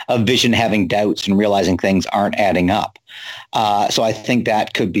of Vision having doubts and realizing things aren't adding up. So I think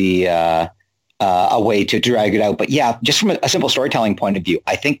that could be a way to drag it out. But yeah, just from a simple storytelling point of view,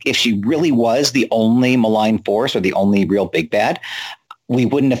 I think if she really was the only malign force or the only real big bad, we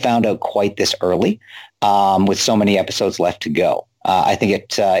wouldn't have found out quite this early with so many episodes left to go. I think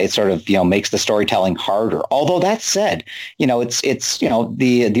it sort of makes the storytelling harder. Although that said, it's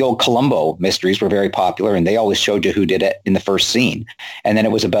the old Columbo mysteries were very popular, and they always showed you who did it in the first scene, and then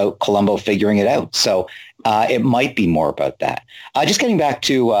it was about Columbo figuring it out. So it might be more about that. Just getting back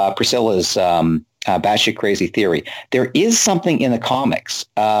to Priscilla's batshit crazy theory, there is something in the comics,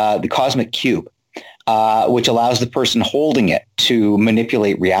 the Cosmic Cube, which allows the person holding it to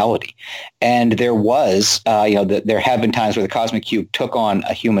manipulate reality. And there was, there have been times where the Cosmic Cube took on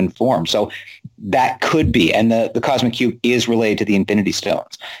a human form. So that could be, and the Cosmic Cube is related to the Infinity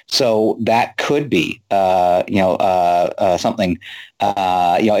Stones. So that could be, something,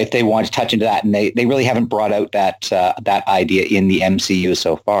 if they want to touch into that, and they really haven't brought out that idea in the MCU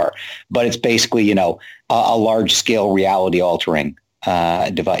so far. But it's basically, a large scale reality altering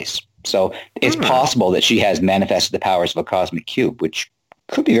device. So it's possible that she has manifested the powers of a cosmic cube, which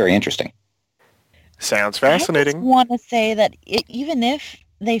could be very interesting. Sounds fascinating. I just want to say that even if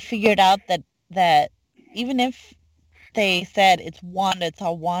they figured out that even if they said it's Wanda, it's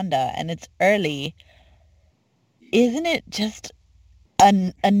all Wanda, and it's early, isn't it just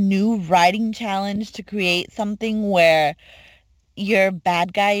a new writing challenge to create something where your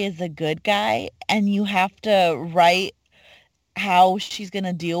bad guy is a good guy, and you have to write how she's going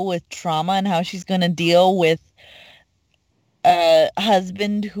to deal with trauma and how she's going to deal with a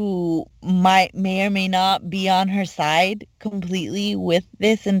husband who may or may not be on her side completely with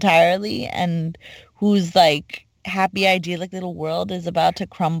this entirely, and whose like happy idyllic little world is about to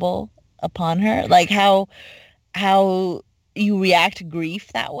crumble upon her. Like how you react to grief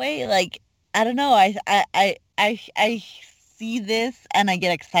that way. Like, I don't know. I see this and I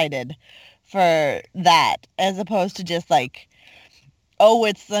get excited for that, as opposed to just like, oh,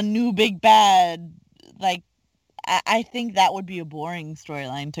 it's a new big bad. Like, I think that would be a boring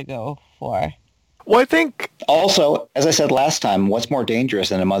storyline to go for. Well, I think... Also, as I said last time, what's more dangerous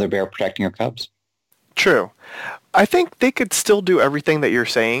than a mother bear protecting her cubs? True. I think they could still do everything that you're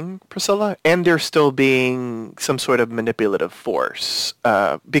saying, Priscilla, and there still being some sort of manipulative force.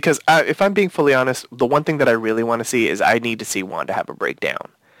 Because if I'm being fully honest, the one thing that I really want to see is I need to see Wanda have a breakdown.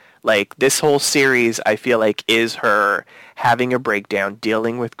 Like, this whole series, I feel like, is her having a breakdown,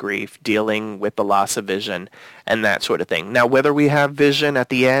 dealing with grief, dealing with the loss of Vision, and that sort of thing. Now, whether we have Vision at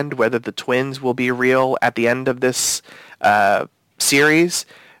the end, whether the twins will be real at the end of this series,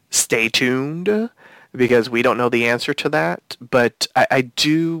 stay tuned, because we don't know the answer to that. But I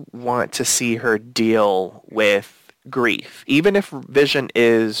do want to see her deal with grief. Even if Vision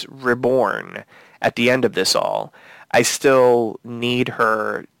is reborn at the end of this all, I still need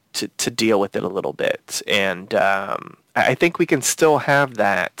her to deal with it a little bit. And I think we can still have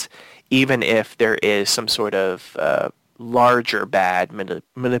that even if there is some sort of larger bad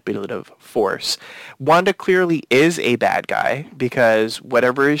manipulative force. Wanda clearly is a bad guy because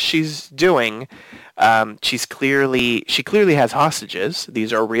whatever she's doing, she clearly has hostages.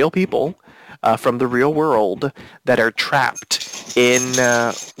 These are real people from the real world that are trapped in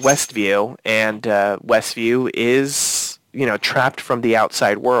Westview, and Westview is, trapped from the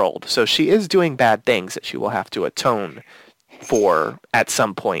outside world. So she is doing bad things that she will have to atone for at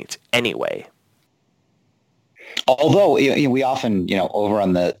some point anyway. Although we often, over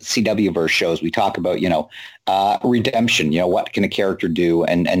on the CW verse shows, we talk about, redemption. What can a character do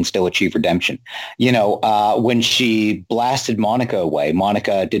and still achieve redemption? When she blasted Monica away,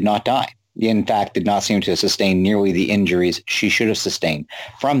 Monica did not die. In fact, did not seem to sustain nearly the injuries she should have sustained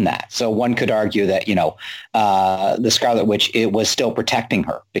from that. So one could argue that, the Scarlet Witch, it was still protecting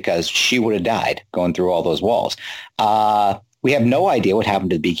her because she would have died going through all those walls. We have no idea what happened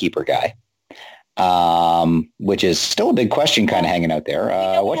to the beekeeper guy. Which is still a big question kind of hanging out there.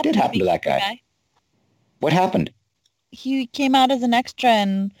 What did happen to that guy? What happened? He came out as an extra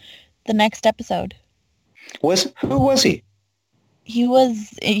in the next episode. Who was he? He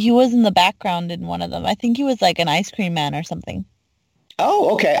was in the background in one of them. I think he was like an ice cream man or something.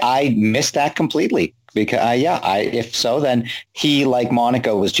 Oh, okay. I missed that completely because if so, then he, like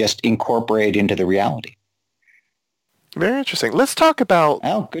Monica, was just incorporated into the reality. Very interesting. Let's talk about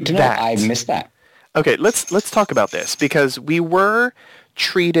good to know. that. I missed that. Okay, let's talk about this because we were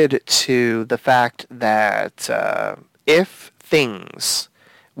treated to the fact that if things,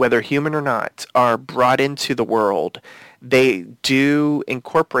 whether human or not, are brought into the world, they do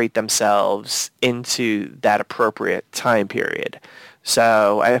incorporate themselves into that appropriate time period.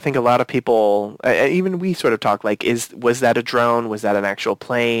 So I think a lot of people, even we sort of talk like, was that a drone? Was that an actual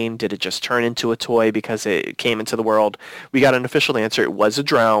plane? Did it just turn into a toy because it came into the world? We got an official answer. It was a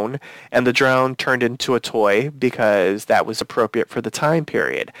drone, and the drone turned into a toy because that was appropriate for the time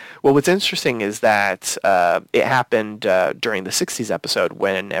period. Well, what's interesting is that it happened during the 60s episode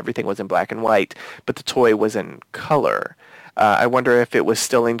when everything was in black and white, but the toy was in color. I wonder if it was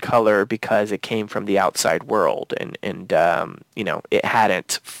still in color because it came from the outside world and it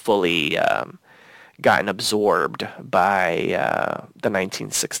hadn't fully gotten absorbed by the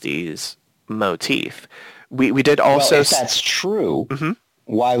 1960s motif. We did also... Well, if that's true,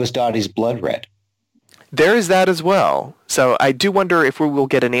 Why was Dottie's blood red? There is that as well. So I do wonder if we will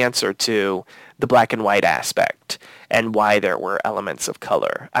get an answer to the black and white aspect and why there were elements of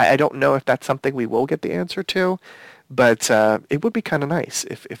color. I don't know if that's something we will get the answer to, but it would be kind of nice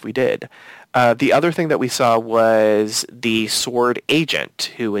if we did. The other thing that we saw was the sword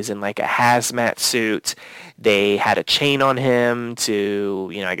agent, who was in like a hazmat suit. They had a chain on him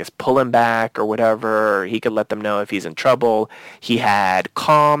to, I guess, pull him back or whatever. He could let them know if he's in trouble. He had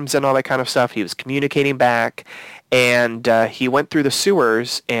comms and all that kind of stuff. He was communicating back. And he went through the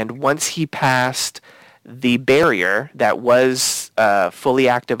sewers, and once he passed the barrier that was fully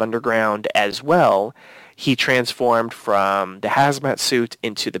active underground as well, he transformed from the hazmat suit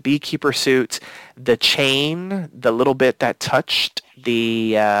into the beekeeper suit. The chain, the little bit that touched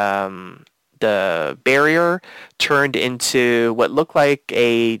the barrier, turned into what looked like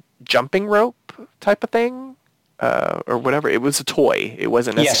a jumping rope type of thing, or whatever. It was a toy. It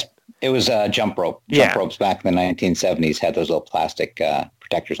wasn't. Yes, it was a jump rope. Jump ropes back in the 1970s had those little plastic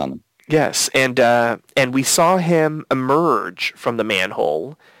protectors on them. Yes, and we saw him emerge from the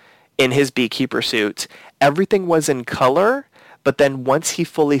manhole in his beekeeper suit. Everything was in color, but then once he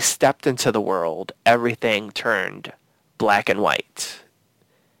fully stepped into the world, everything turned black and white.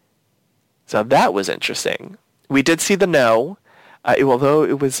 So that was interesting. We did see the no, although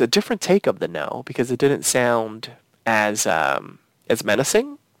it was a different take of the no because it didn't sound as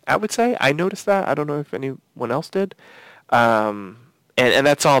menacing, I would say. I noticed that. I don't know if anyone else did. And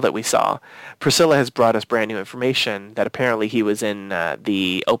that's all that we saw. Priscilla has brought us brand new information that apparently he was in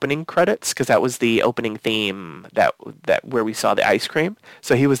the opening credits because that was the opening theme that where we saw the ice cream.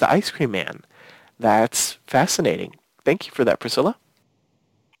 So he was the ice cream man. That's fascinating. Thank you for that, Priscilla.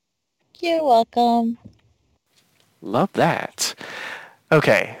 You're welcome. Love that.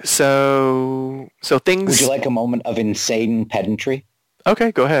 Okay, so things... Would you like a moment of insane pedantry?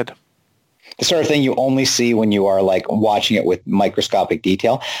 Okay, go ahead. The sort of thing you only see when you are like watching it with microscopic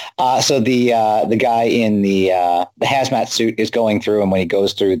detail. So the guy in the hazmat suit is going through, and when he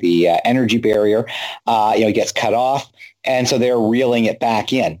goes through the energy barrier, he gets cut off, and so they're reeling it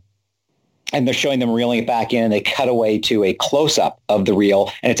back in, and they're showing them reeling it back in, and they cut away to a close up of the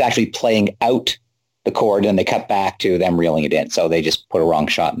reel, and it's actually playing out the cord, and they cut back to them reeling it in. So they just put a wrong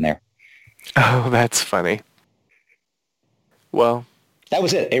shot in there. Oh, that's funny. Well, That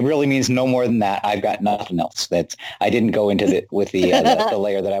was it. It really means no more than that. I've got nothing else. I didn't go into the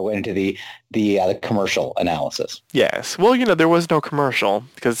layer that I went into the commercial analysis. Yes. Well, there was no commercial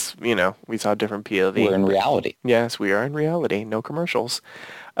because, we saw different POV. We're in reality. Yes, we are in reality. No commercials.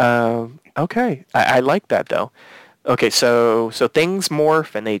 Okay. I like that, though. Okay, so things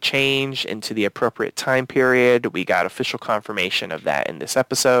morph and they change into the appropriate time period. We got official confirmation of that in this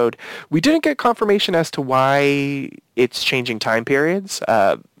episode. We didn't get confirmation as to why it's changing time periods.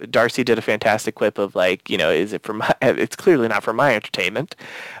 Darcy did a fantastic clip of is it for my? It's clearly not for my entertainment.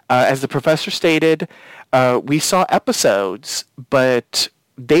 As the professor stated, we saw episodes, but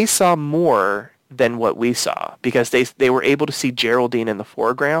they saw more than what we saw because they were able to see Geraldine in the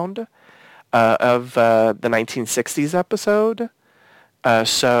foreground of the 1960s episode. I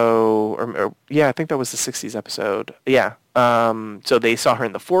think that was the 60s episode. Yeah. So they saw her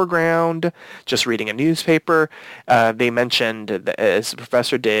in the foreground, just reading a newspaper. They mentioned, as the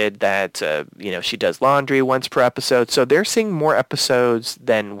professor did, that, she does laundry once per episode. So they're seeing more episodes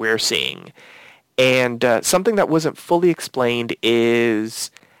than we're seeing. And something that wasn't fully explained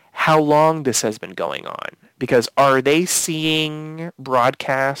is how long this has been going on. Because are they seeing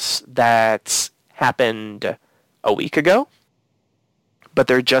broadcasts that happened a week ago, but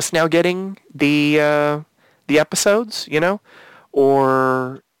they're just now getting the episodes,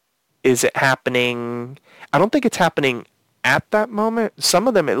 or is it happening? I don't think it's happening at that moment. Some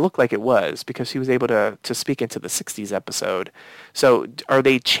of them it looked like it was because he was able to speak into the 60s episode. So are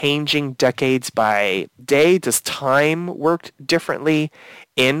they changing decades by day? Does time work differently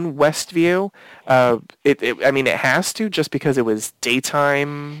in Westview? It has to, just because it was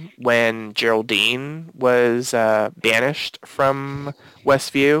daytime when Geraldine was banished from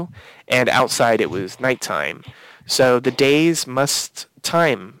Westview, and outside it was nighttime. So the days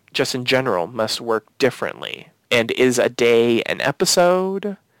time just in general must work differently. And is a day an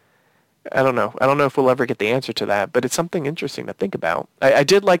episode? I don't know. I don't know if we'll ever get the answer to that, but it's something interesting to think about. I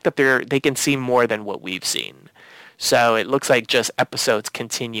did like that they can see more than what we've seen. So it looks like just episodes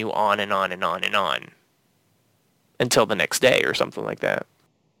continue on and on and on and on until the next day or something like that.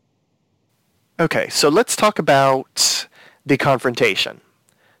 Okay, so let's talk about the confrontation.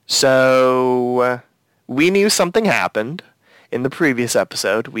 So we knew something happened in the previous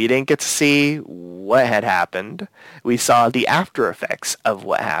episode. We didn't get to see what had happened. We saw the after effects of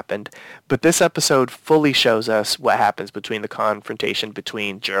what happened. But this episode fully shows us what happens between the confrontation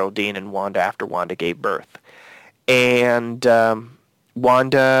between Geraldine and Wanda after Wanda gave birth. And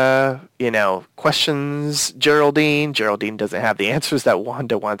Wanda, questions Geraldine. Geraldine doesn't have the answers that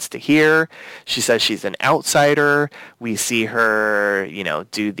Wanda wants to hear. She says she's an outsider. We see her,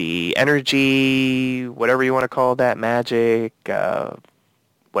 do the energy, whatever you want to call that, magic,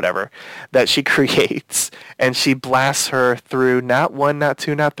 whatever, that she creates. And she blasts her through not one, not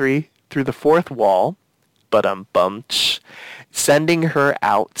two, not three, through the fourth wall, sending her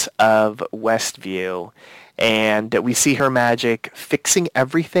out of Westview. And we see her magic fixing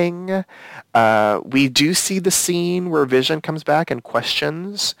everything. We do see the scene where Vision comes back and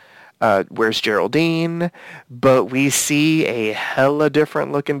questions, where's Geraldine? But we see a hella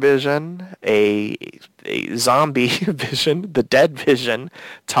different looking Vision, a zombie Vision, the dead Vision,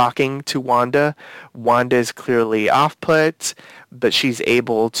 talking to Wanda. Wanda is clearly off-put, but she's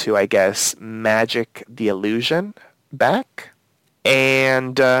able to, I guess, magic the illusion back.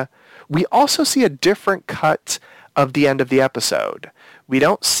 And we also see a different cut of the end of the episode. We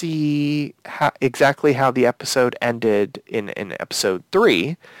don't see exactly how the episode ended in episode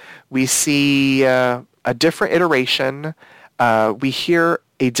 3. We see a different iteration. We hear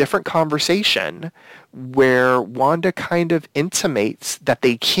a different conversation where Wanda kind of intimates that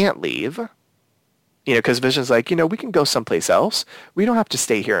they can't leave. Because Vision's like, we can go someplace else. We don't have to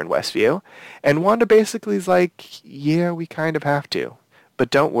stay here in Westview. And Wanda basically is like, yeah, we kind of have to. But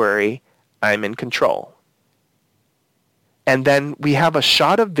don't worry, I'm in control. And then we have a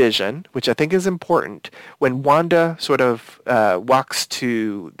shot of Vision, which I think is important. When Wanda sort of walks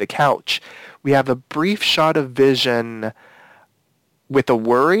to the couch, we have a brief shot of Vision with a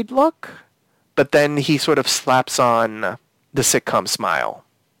worried look, but then he sort of slaps on the sitcom smile.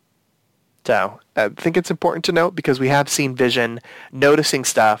 So I think it's important to note because we have seen Vision noticing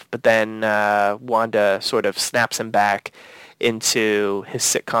stuff, but then Wanda sort of snaps him back into his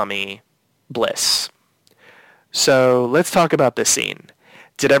sitcom-y bliss. So let's talk about this scene.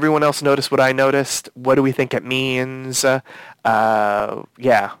 Did everyone else notice what I noticed? What do we think it means? Did that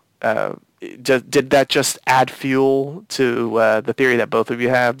just add fuel to the theory that both of you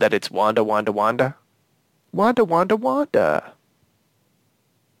have, that it's Wanda, Wanda, Wanda? Wanda, Wanda, Wanda.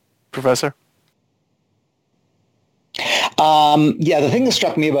 Professor? Yeah, the thing that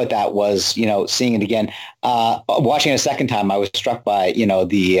struck me about that was, seeing it again, watching it a second time, I was struck by,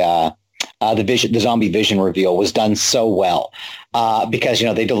 the zombie vision reveal was done so well because,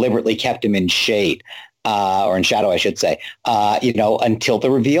 they deliberately kept him in shade. Or in shadow, I should say, until the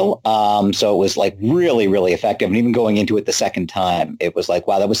reveal. So it was like really, really effective. And even going into it the second time, it was like,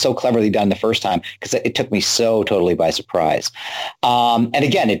 wow, that was so cleverly done the first time because it took me so totally by surprise. And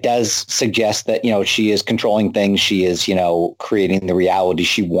again, it does suggest that, she is controlling things. She is, creating the reality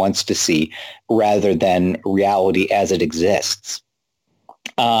she wants to see rather than reality as it exists.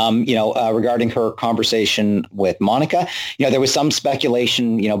 Regarding her conversation with Monica, there was some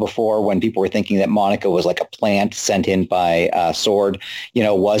speculation, before when people were thinking that Monica was like a plant sent in by Sword.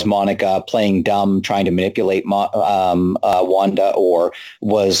 Was Monica playing dumb, trying to manipulate Wanda, or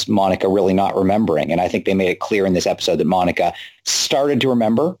was Monica really not remembering? And I think they made it clear in this episode that Monica started to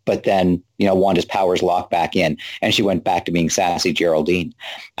remember, but then, Wanda's powers locked back in and she went back to being sassy Geraldine.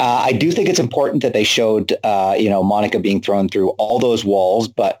 I do think it's important that they showed, Monica being thrown through all those walls,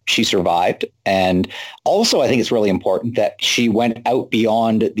 but she survived. And also, I think it's really important that she went out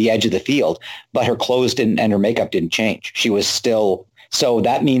beyond the edge of the field, but her clothes didn't and her makeup didn't change. She was still, so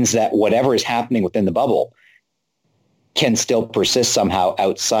that means that whatever is happening within the bubble can still persist somehow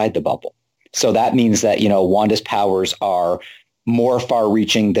outside the bubble. So that means that, Wanda's powers are more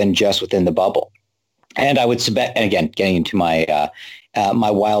far-reaching than just within the bubble. And I would submit, and again, getting into my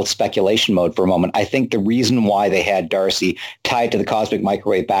my wild speculation mode for a moment, I think the reason why they had Darcy tied to the cosmic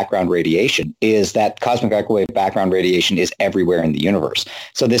microwave background radiation is that cosmic microwave background radiation is everywhere in the universe.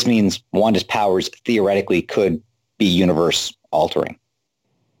 So this means Wanda's powers theoretically could be universe-altering.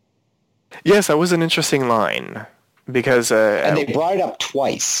 Yes, that was an interesting line because... and they brought it up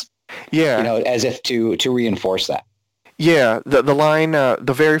twice. Yeah. As if to reinforce that. Yeah, the line,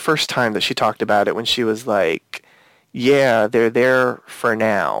 the very first time that she talked about it when she was like, yeah, they're there for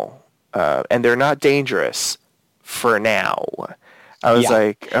now, and they're not dangerous for now. I was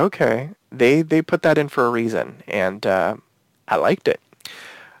like, okay, they put that in for a reason, and I liked it.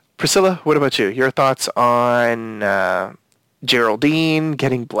 Priscilla, what about you? Your thoughts on Geraldine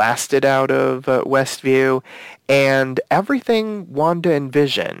getting blasted out of Westview, and everything Wanda and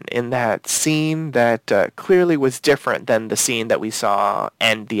Vision in that scene that clearly was different than the scene that we saw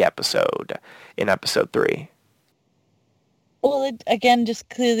end the episode in episode 3. Well, it again just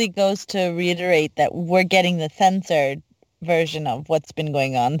clearly goes to reiterate that we're getting the censored version of what's been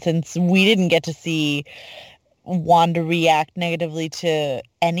going on, since we didn't get to see Wanda react negatively to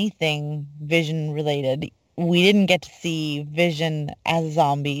anything Vision related. We didn't get to see Vision as a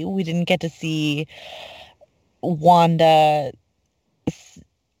zombie. We didn't get to see Wanda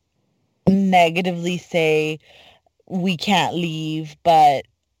negatively say, we can't leave, but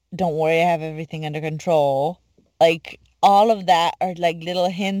don't worry, I have everything under control. Like, all of that are like little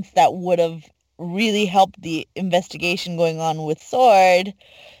hints that would have really helped the investigation going on with Sword,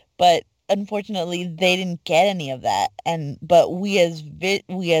 but unfortunately they didn't get any of that. But we as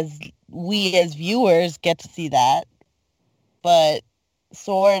viewers get to see that, but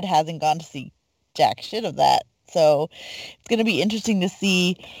Sword hasn't gone to see jack shit of that. So it's going to be interesting to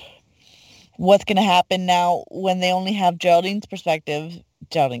see what's going to happen now when they only have Monica's perspective.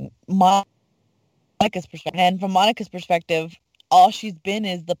 And from Monica's perspective, all she's been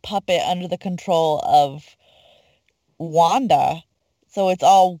is the puppet under the control of Wanda. So it's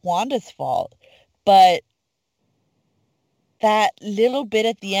all Wanda's fault. But that little bit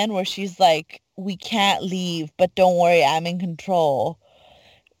at the end where she's like, we can't leave, but don't worry, I'm in control,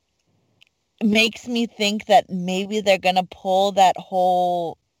 makes me think that maybe they're gonna pull that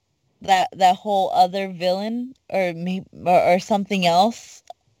whole other villain or something else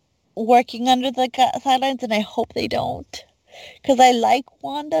working under the sidelines, and I hope they don't, because I like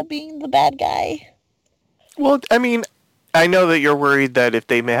Wanda being the bad guy. Well, I mean, I know that you're worried that if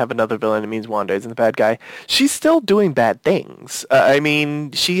they may have another villain, it means Wanda isn't the bad guy. She's still doing bad things. I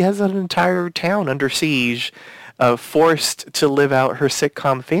mean, she has an entire town under siege, forced to live out her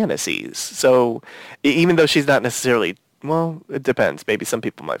sitcom fantasies. So even though she's not necessarily, well, it depends. Maybe some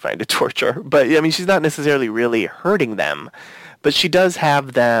people might find it torture. But, I mean, she's not necessarily really hurting them. But she does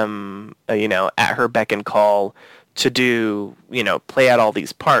have them, at her beck and call to do, play out all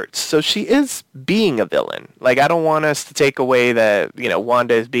these parts. So she is being a villain. Like, I don't want us to take away that,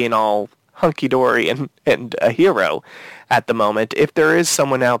 Wanda is being all hunky-dory and a hero at the moment. If there is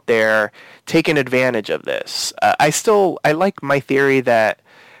someone out there taking advantage of this, I like my theory that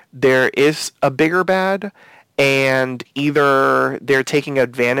there is a bigger bad, and either they're taking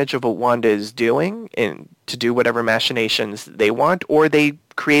advantage of what Wanda is doing and to do whatever machinations they want, or they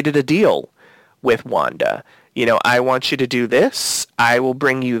created a deal with Wanda, I want you to do this. I will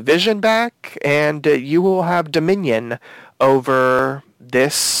bring you Vision back, and you will have dominion over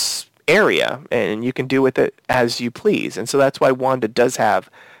this area, and you can do with it as you please. And so that's why Wanda does have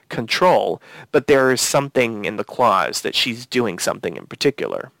control, but there is something in the clause that she's doing something in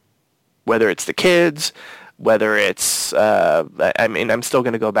particular. Whether it's the kids, whether it's, I'm still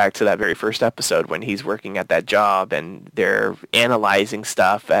going to go back to that very first episode when he's working at that job and they're analyzing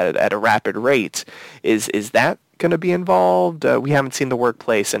stuff at a rapid rate. Is that going to be involved? We haven't seen the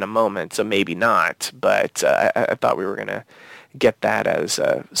workplace in a moment, so maybe not. But I thought we were going to get that as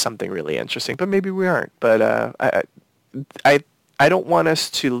something really interesting, but maybe we aren't. But I don't want us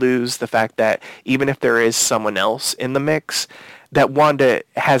to lose the fact that even if there is someone else in the mix, that Wanda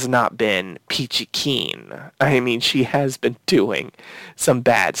has not been peachy keen. I mean, she has been doing some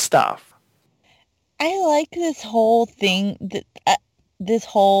bad stuff. I like this whole thing, this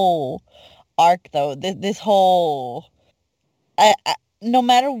whole arc, though. This whole, no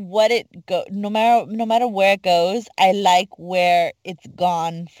matter what no matter where it goes, I like where it's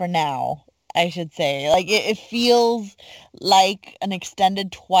gone for now. I should say, like it feels like an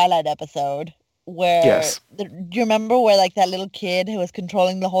extended Twilight episode. Where yes. Do you remember where like that little kid who was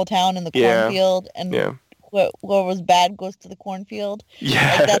controlling the whole town in the cornfield and what was bad goes to the cornfield?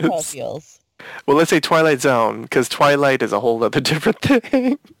 Yes. Like, that's how it feels. Well, let's say Twilight Zone, because Twilight is a whole other different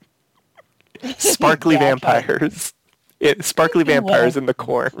thing. Sparkly vampires. Sparkly vampires in the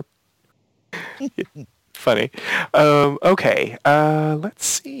corn. Funny. Okay. Let's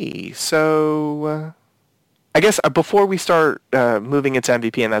see. So... I guess before we start moving into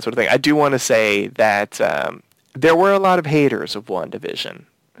MVP and that sort of thing, I do want to say that there were a lot of haters of WandaVision,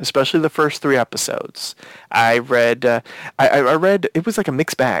 especially the first 3 episodes. I read, I read, it was like a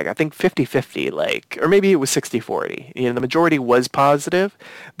mixed bag. I think 50-50, or maybe it was 60-40. The majority was positive,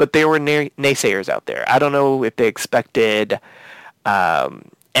 but there were naysayers out there. I don't know if they expected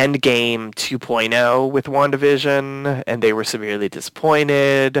Endgame 2.0 with WandaVision, and they were severely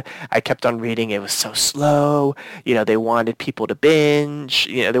disappointed. I kept on reading it was so slow. They wanted people to binge.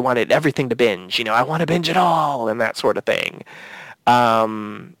 They wanted everything to binge. I want to binge it all, and that sort of thing.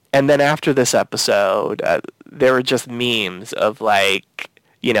 And then after this episode, there were just memes of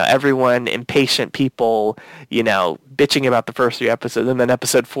everyone, impatient people, bitching about the first 3 episodes. And then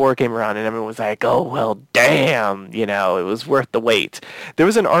episode 4 came around and everyone was like, oh, well, damn, it was worth the wait. There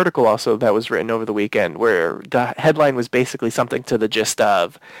was an article also that was written over the weekend where the headline was basically something to the gist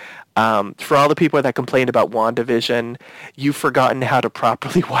of, for all the people that complained about WandaVision, you've forgotten how to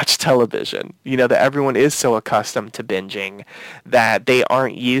properly watch television. That everyone is so accustomed to binging that they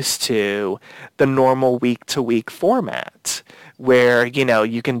aren't used to the normal week-to-week format, where,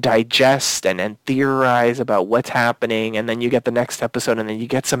 you can digest and theorize about what's happening, and then you get the next episode, and then you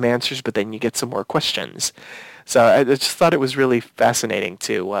get some answers, but then you get some more questions. So I just thought it was really fascinating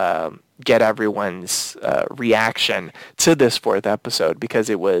to get everyone's reaction to this 4th episode, because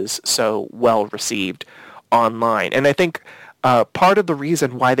it was so well received online. And I think part of the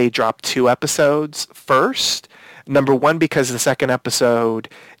reason why they dropped 2 episodes first, number one, because the 2nd episode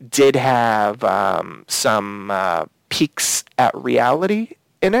did have some peaks at reality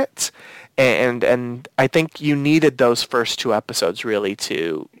in it, and I think you needed those first 2 episodes really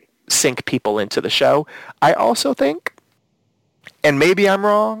to sink people into the show. I also think, and maybe I'm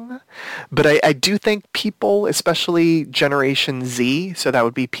wrong, but I do think people, especially Generation Z, so that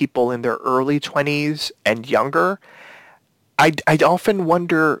would be people in their early 20s and younger, I'd often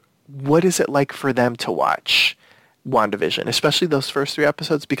wonder, what is it like for them to watch WandaVision, especially those first 3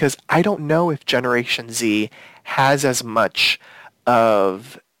 episodes, because I don't know if Generation Z has as much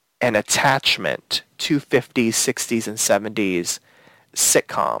of an attachment to 50s, 60s, and 70s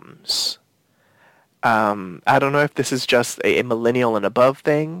sitcoms. I don't know if this is just a millennial and above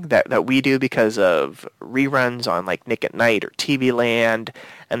thing that we do because of reruns on like Nick at Night or TV Land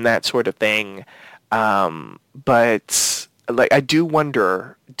and that sort of thing. But I do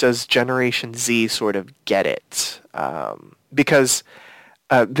wonder, does Generation Z sort of get it? Because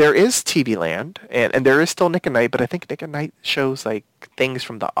there is TV Land, and there is still Nick at Night, but I think Nick at Night shows like things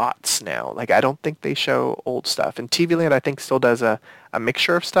from the aughts now. I don't think they show old stuff. And TV Land, I think, still does a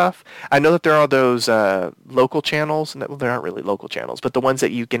mixture of stuff. I know that there are those local channels, and they aren't really local channels, but the ones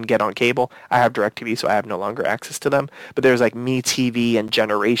that you can get on cable. I have DirecTV, so I have no longer access to them. But there's like MeTV and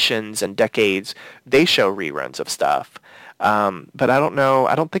Generations and Decades. They show reruns of stuff. But I don't know.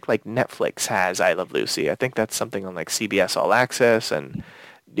 I don't think like Netflix has I Love Lucy. I think that's something on like CBS All Access and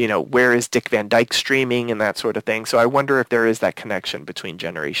where is Dick Van Dyke streaming and that sort of thing. So I wonder if there is that connection between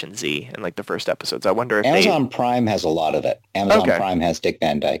Generation Z and like the first episodes. I wonder if Amazon Prime has a lot of it. Amazon Prime has Dick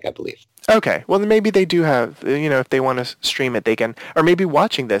Van Dyke, I believe. Okay, well then maybe they do have, if they want to stream it, they can, or maybe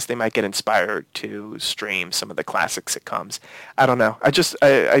watching this, they might get inspired to stream some of the classic sitcoms. I don't know.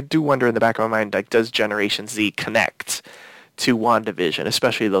 I do wonder in the back of my mind, like, does Generation Z connect to WandaVision,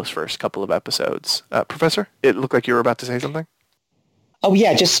 especially those first couple of episodes? Professor, it looked like you were about to say something. Oh,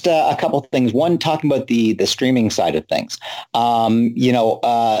 yeah, just a couple of things. One, talking about the streaming side of things.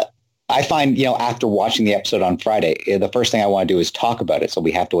 I find, after watching the episode on Friday, the first thing I want to do is talk about it. So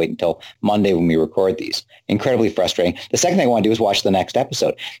we have to wait until Monday when we record these. Incredibly frustrating. The second thing I want to do is watch the next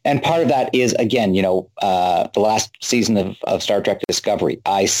episode. And part of that is, again, the last season of Star Trek Discovery.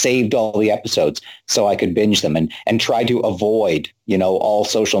 I saved all the episodes so I could binge them and try to avoid, all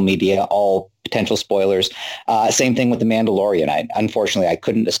social media, all potential spoilers. Same thing with The Mandalorian. Unfortunately, I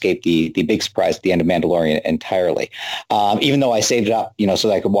couldn't escape the big surprise at the end of Mandalorian entirely, even though I saved it up, so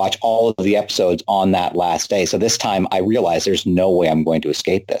that I could watch all of the episodes on that last day. So this time I realized there's no way I'm going to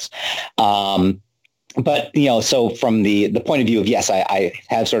escape this. But, so from the point of view of, yes, I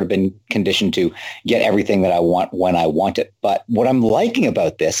have sort of been conditioned to get everything that I want when I want it. But what I'm liking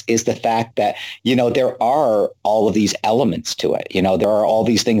about this is the fact that, there are all of these elements to it. There are all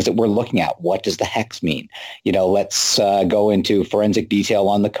these things that we're looking at. What does the hex mean? Let's go into forensic detail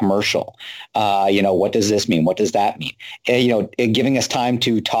on the commercial. What does this mean? What does that mean? Giving us time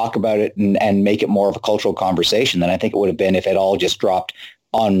to talk about it and make it more of a cultural conversation than I think it would have been if it all just dropped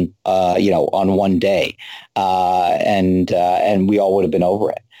on one day, and we all would have been over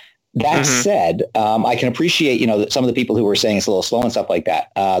it. That said, I can appreciate, that some of the people who were saying it's a little slow and stuff like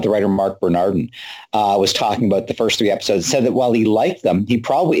that. The writer Mark Bernardin was talking about the first 3 episodes, said that while he liked them, he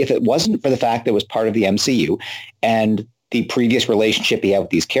probably, if it wasn't for the fact that it was part of the MCU and the previous relationship he had with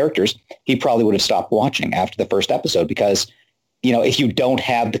these characters, he probably would have stopped watching after the first episode because, if you don't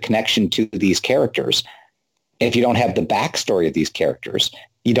have the connection to these characters, if you don't have the backstory of these characters,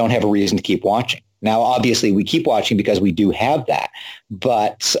 you don't have a reason to keep watching. Now, obviously, we keep watching because we do have that.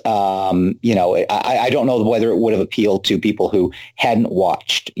 But, I don't know whether it would have appealed to people who hadn't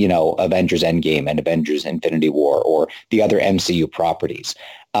watched, Avengers Endgame and Avengers Infinity War or the other MCU properties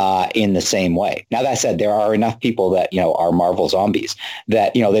in the same way. Now, that said, there are enough people that, are Marvel zombies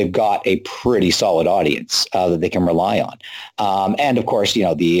that, they've got a pretty solid audience that they can rely on. And, of course, the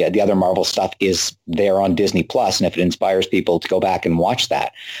other Marvel stuff is there on Disney Plus. And if it inspires people to go back and watch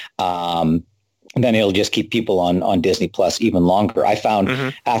that, then it'll just keep people on Disney Plus even longer. I found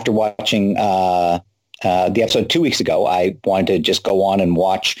after watching the episode 2 weeks ago, I wanted to just go on and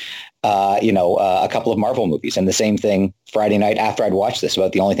watch, a couple of Marvel movies. And the same thing Friday night after I'd watched this.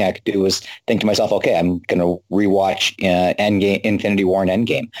 About the only thing I could do was think to myself, okay, I'm going to rewatch Endgame, Infinity War and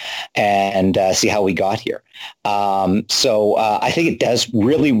Endgame and see how we got here. So I think it does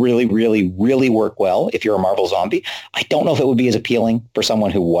really, really, really, really work well if you're a Marvel zombie. I don't know if it would be as appealing for someone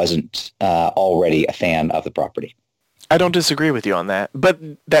who wasn't already a fan of the property. I don't disagree with you on that, but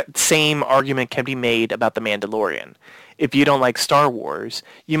that same argument can be made about The Mandalorian. If you don't like Star Wars,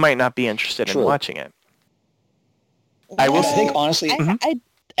 you might not be interested in watching it. I think honestly,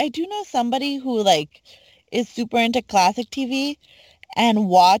 I do know somebody who is super into classic TV and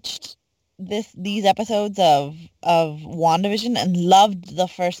watched these episodes of WandaVision and loved the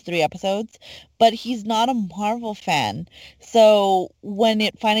first 3 episodes, but he's not a Marvel fan. So when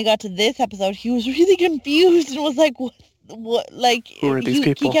it finally got to this episode, he was really confused and was like, what like, who are these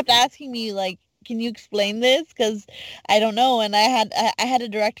people? He kept asking me, can you explain this? Because I don't know. And I had to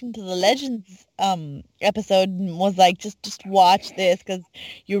direct him to the Legends episode and was like, just watch this because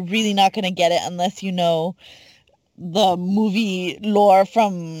you're really not going to get it unless you know the movie lore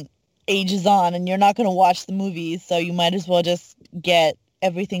from ages on, and you're not going to watch the movies, so you might as well just get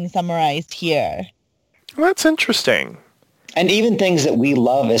everything summarized here. Well, that's interesting. And even things that we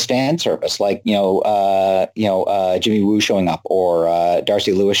love as fan service, like Jimmy Woo showing up, or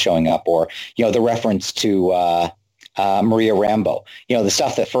Darcy Lewis showing up, or the reference to Maria Rambeau. The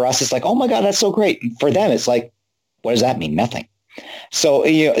stuff that for us is like, oh my God, that's so great. For them, it's like, what does that mean? Nothing. So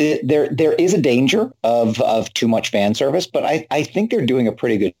there is a danger of too much fan service, but I think they're doing a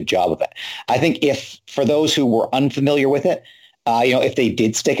pretty good job of it. I think if for those who were unfamiliar with it, If they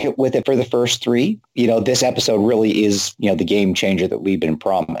did stick it with it for the first three, this episode really is, the game changer that we've been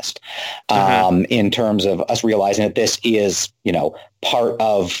promised, in terms of us realizing that this is, part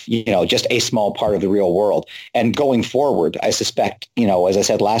of, just a small part of the real world. And going forward, I suspect, as I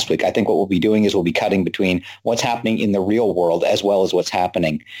said last week, I think what we'll be doing is we'll be cutting between what's happening in the real world as well as what's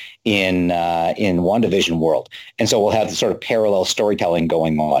happening in WandaVision world. And so we'll have the sort of parallel storytelling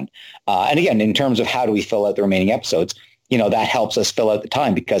going on. And again, in terms of how do we fill out the remaining episodes, that helps us fill out the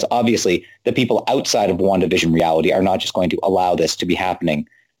time, because obviously the people outside of WandaVision reality are not just going to allow this to be happening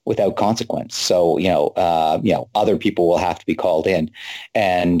without consequence. So, other people will have to be called in.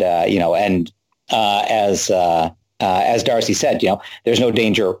 And, as Darcy said, there's no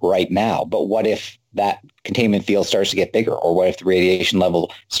danger right now. But what if that containment field starts to get bigger, or what if the radiation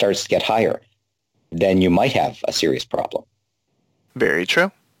level starts to get higher? Then you might have a serious problem. Very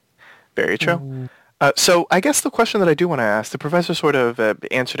true. Very true. So I guess the question that I do want to ask, the professor sort of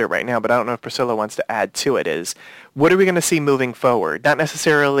answered it right now, but I don't know if Priscilla wants to add to it, is what are we going to see moving forward? Not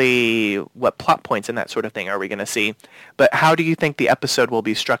necessarily what plot points and that sort of thing are we going to see, but how do you think the episode will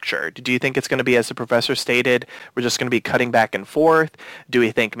be structured? Do you think it's going to be, as the professor stated, we're just going to be cutting back and forth? Do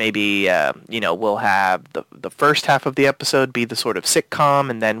we think maybe, we'll have the first half of the episode be the sort of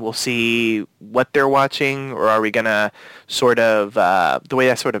sitcom, and then we'll see what they're watching? Or are we going to sort of, the way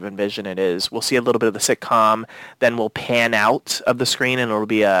I sort of envision it is, we'll see a little bit of the sitcom, then we'll pan out of the screen and it'll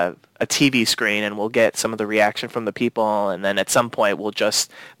be a TV screen, and we'll get some of the reaction from the people, and then at some point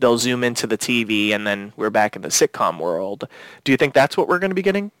they'll zoom into the TV, and then we're back in the sitcom world. Do you think that's what we're going to be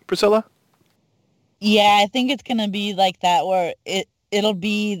getting, Priscilla? Yeah, I think it's going to be like that, where it'll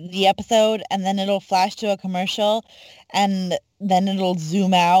be the episode, and then it'll flash to a commercial, and then it'll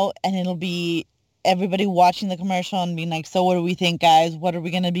zoom out, and it'll be everybody watching the commercial and being like, so what do we think, guys? What are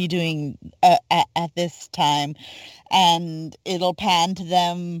we going to be doing at this time? And it'll pan to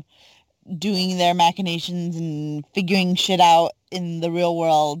them doing their machinations and figuring shit out in the real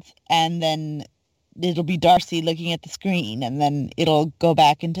world, and then it'll be Darcy looking at the screen, and then it'll go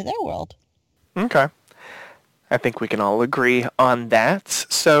back into their world. Okay. I think we can all agree on that.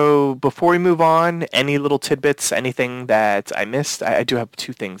 So before we move on, any little tidbits, anything that I missed? I do have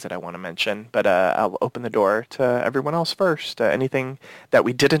two things that I want to mention, but I'll open the door to everyone else first. Anything that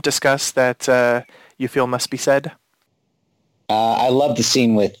we didn't discuss that you feel must be said? I love the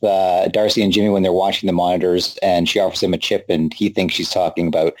scene with Darcy and Jimmy when they're watching the monitors, and she offers him a chip, and he thinks she's talking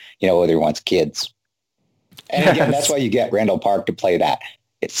about, whether he wants kids. And again, that's why you get Randall Park to play that.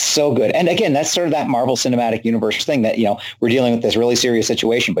 It's so good. And again, that's sort of that Marvel Cinematic Universe thing that, we're dealing with this really serious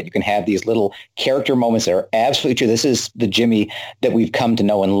situation, but you can have these little character moments that are absolutely true. This is the Jimmy that we've come to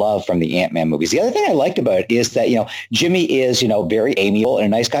know and love from the Ant-Man movies. The other thing I liked about it is that, Jimmy is, very amiable and a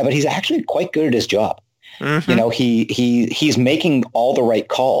nice guy, but he's actually quite good at his job. Mm-hmm. He's making all the right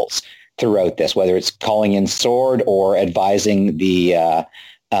calls throughout this, whether it's calling in Sword or advising the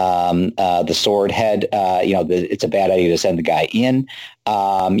Sword head, it's a bad idea to send the guy in.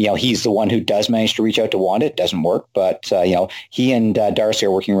 He's the one who does manage to reach out to Wanda. It doesn't work, but, he and Darcy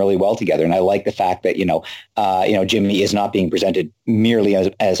are working really well together. And I like the fact that, Jimmy is not being presented merely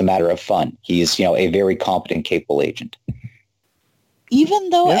as a matter of fun. He's, a very competent, capable agent. Even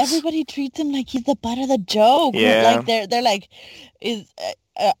though everybody treats him like he's the butt of the joke. Yeah. Like they're like,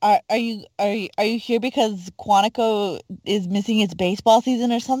 are you here because Quantico is missing his baseball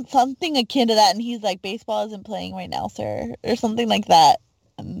season or something akin to that? And he's like, baseball isn't playing right now, sir, or something like that.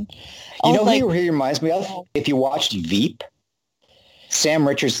 And who he reminds me of? If you watched Veep, Sam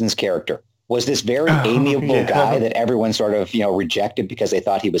Richardson's character was this very amiable guy that everyone sort of, rejected because they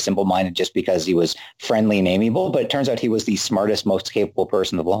thought he was simple-minded just because he was friendly and amiable. But it turns out he was the smartest, most capable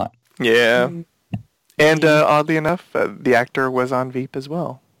person of the lot. Yeah. And oddly enough, the actor was on Veep as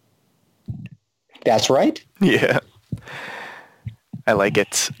well. That's right. Yeah. I like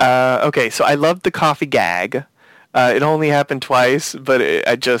it. Okay, so I love the coffee gag. It only happened twice, but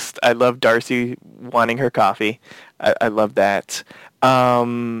I love Darcy wanting her coffee. I love that.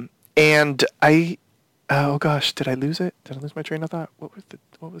 And oh gosh, did I lose it? Did I lose my train of thought? What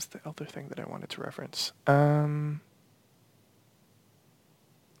was the other thing that I wanted to reference? Good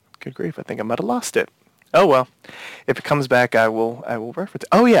grief, I think I might have lost it. Oh well, if it comes back, I will reference it.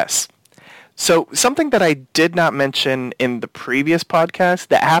 Oh yes. So something that I did not mention in the previous podcast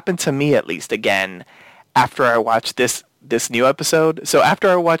that happened to me at least again after I watched this new episode. So after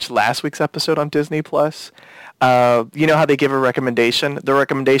I watched last week's episode on Disney Plus, you know how they give a recommendation? The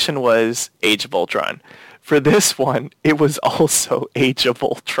recommendation was Age of Ultron. For this one, it was also Age of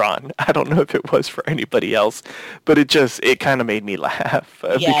Ultron. I don't know if it was for anybody else, but it kind of made me laugh.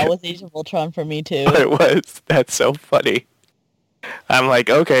 Yeah, it was Age of Ultron for me too. It was. That's so funny. I'm like,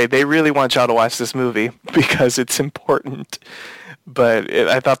 okay, they really want y'all to watch this movie because it's important. But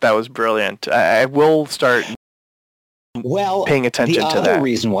I thought that was brilliant. I will start Well, paying the attention to other that.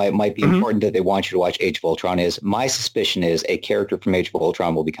 reason why it might be Mhm. important that they want you to watch Age of Ultron is my suspicion is a character from Age of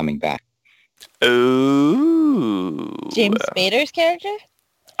Ultron will be coming back. Ooh. James Spader's character?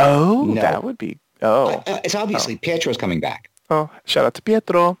 Oh, No. that would be. Oh. It's obviously Pietro's coming back. Oh, shout out to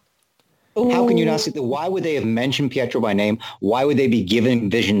Pietro. How can you not Ooh. see that? Why would they have mentioned Pietro by name? Why would they be giving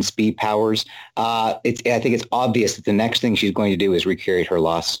Vision speed powers? I think it's obvious that the next thing she's going to do is recreate her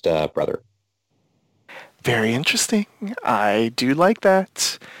lost brother. Very interesting. I do like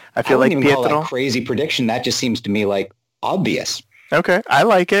that. I I feel wouldn't like even call Pietro. that crazy prediction. That just seems to me like obvious. Okay, I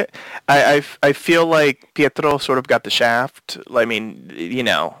like it. I feel like Pietro sort of got the shaft. I mean, you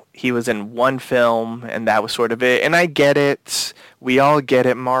know, he was in one film, and that was sort of it. And I get it. We all get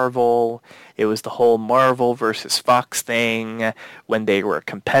it, Marvel. It was the whole Marvel versus Fox thing when they were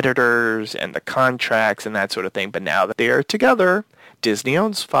competitors and the contracts and that sort of thing. But now that they are together, Disney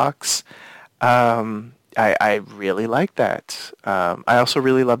owns Fox. I really like that. I also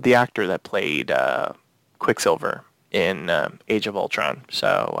really love the actor that played Quicksilver in Age of Ultron.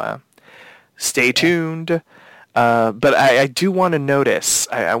 So stay tuned. But I do want to notice,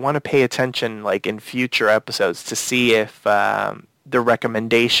 I want to pay attention like in future episodes to see if the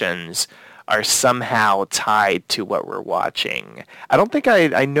recommendations are somehow tied to what we're watching. I don't think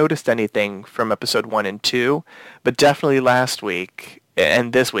I noticed anything from episode 1 and 2, but definitely last week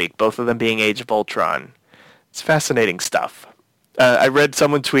and this week, both of them being Age of Ultron. It's fascinating stuff. I read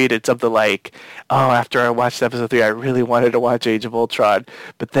someone tweeted something like, oh, after I watched episode 3, I really wanted to watch Age of Ultron,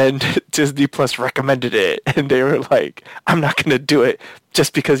 but then Disney Plus recommended it, and they were like, I'm not going to do it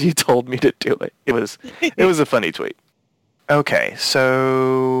just because you told me to do it. It was a funny tweet. Okay,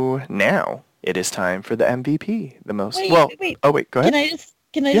 so now it is time for the MVP. The most... Wait. Oh, wait, go ahead.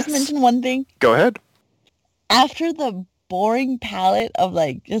 Can I just Yes. mention one thing? Go ahead. After the boring palette of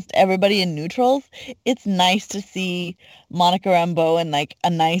like just everybody in neutrals, it's nice to see Monica Rambeau in like a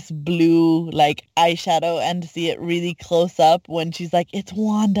nice blue like eyeshadow and to see it really close up when she's like, it's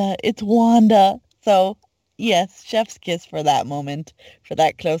Wanda. So yes, chef's kiss for that moment, for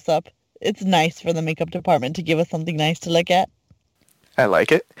that close up. It's nice for the makeup department to give us something nice to look at. I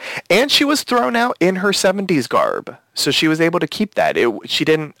like it. And she was thrown out in her 70s garb, so she was able to keep that. She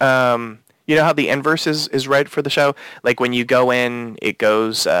didn't... you know how the inverse is right for the show? Like when you go in, it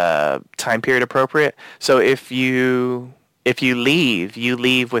goes time period appropriate. So if you leave, you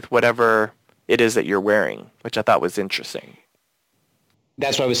leave with whatever it is that you're wearing, which I thought was interesting.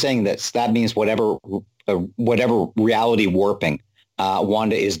 That's what I was saying. That means whatever reality warping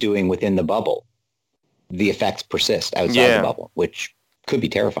Wanda is doing within the bubble, the effects persist outside the bubble, which could be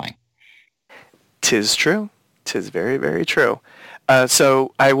terrifying. 'Tis true. 'Tis very, very true.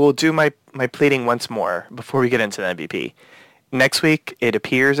 So I will do my pleading once more before we get into the MVP. Next week, it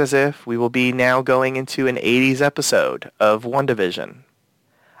appears as if we will be now going into an 80s episode of WandaVision.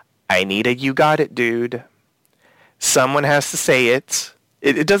 I need a you got it, dude. Someone has to say it.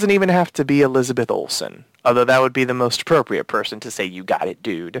 It doesn't even have to be Elizabeth Olsen, although that would be the most appropriate person to say you got it,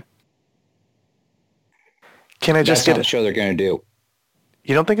 dude. Can I just That's not get the show they're going to do.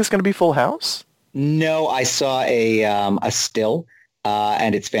 You don't think it's going to be Full House? No, I saw a still,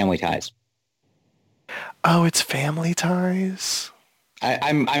 and it's Family Ties. Oh, it's Family Ties.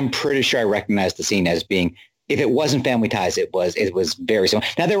 I'm pretty sure I recognize the scene as being, if it wasn't Family Ties, it was very similar.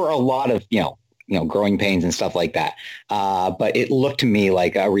 Now there were a lot of growing pains and stuff like that, but it looked to me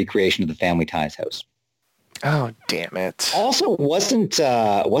like a recreation of the Family Ties house. Oh, damn it! Also, wasn't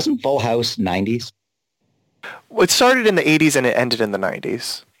Full House 90s? Well, it started in the 80s and it ended in the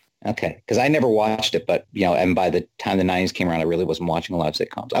 90s. Okay, because I never watched it, but and by the time the 90s came around, I really wasn't watching a lot of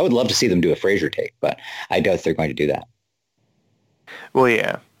sitcoms. I would love to see them do a Frasier take, but I doubt they're going to do that. Well,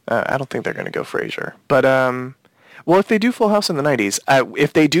 yeah, I don't think they're going to go Frasier. But well, if they do Full House in the 90s,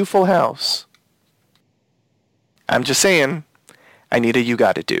 if they do Full House, I'm just saying, I need a you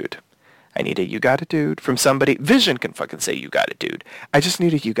got it, dude. I need a you got it, dude from somebody. Vision can fucking say you got it, dude. I just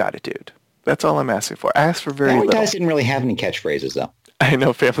need a you got it, dude. That's all I'm asking for. I asked for very Family little. Ties didn't really have any catchphrases, though. I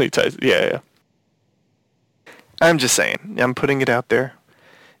know Family Ties. Yeah. I'm just saying. I'm putting it out there.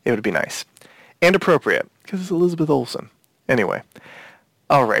 It would be nice. And appropriate, because it's Elizabeth Olsen. Anyway.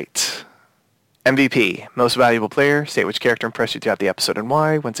 All right. MVP, most valuable player. State which character impressed you throughout the episode and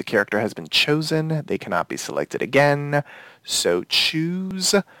why. Once a character has been chosen, they cannot be selected again. So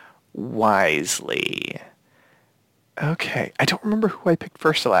choose wisely. Okay. I don't remember who I picked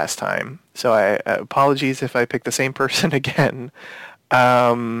first the last time. So apologies if I pick the same person again.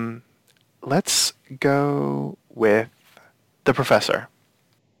 Let's go with The professor.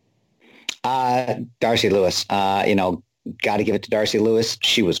 Darcy Lewis. Got to give it to Darcy Lewis.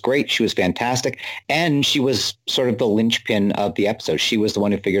 She was great. She was fantastic. And she was sort of the linchpin of the episode. She was the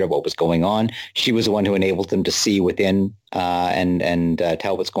one who figured out what was going on. She was the one who enabled them to see within and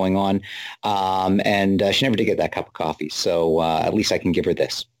tell what's going on. And she never did get that cup of coffee. So at least I can give her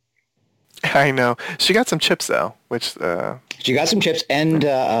this. I know. She got some chips, though, which... She got some chips and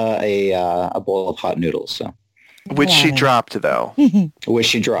a bowl of hot noodles. So, which she dropped, though. Which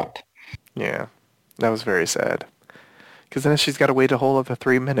she dropped. Yeah. That was very sad. Because then she's got to wait a whole other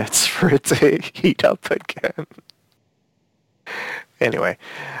 3 minutes for it to heat up again. Anyway.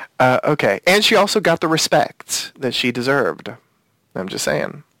 Okay. And she also got the respect that she deserved. I'm just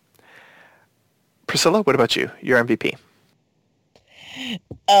saying. Priscilla, what about you? Your MVP.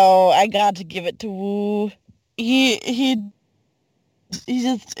 Oh, I got to give it to Wu. He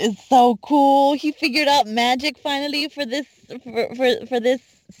just is so cool. He figured out magic finally for this for this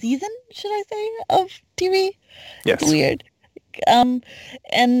season, should I say, of TV? Yes. It's weird.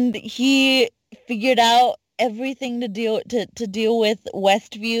 And he figured out everything to deal with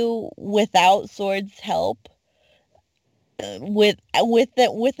Westview without Sword's help. With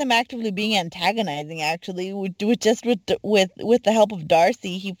them actively being antagonizing, actually, with the help of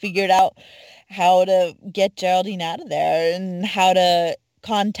Darcy, he figured out how to get Geraldine out of there and how to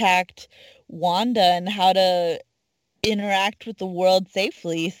contact Wanda and how to interact with the world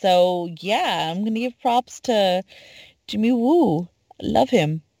safely. So yeah, I'm gonna give props to Jimmy Woo. I love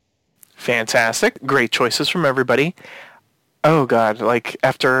him. Fantastic. Great choices from everybody. Oh God,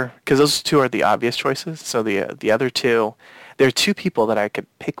 because those two are the obvious choices. So the other two, there are two people that I could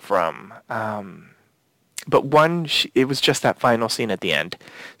pick from. But one, it was just that final scene at the end.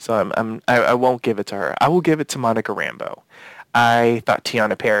 So I won't give it to her. I will give it to Monica Rambeau. I thought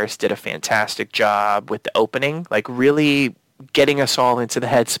Tiana Paris did a fantastic job with the opening, really getting us all into the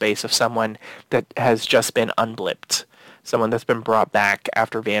headspace of someone that has just been unblipped, someone that's been brought back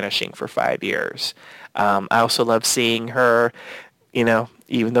after vanishing for 5 years. I also love seeing her,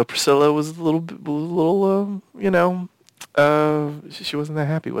 even though Priscilla was a little, she wasn't that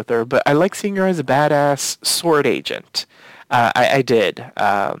happy with her, but I like seeing her as a badass sword agent. I did.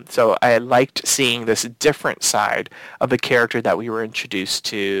 So I liked seeing this different side of the character that we were introduced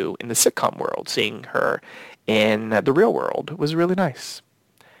to in the sitcom world. Seeing her in the real world was really nice,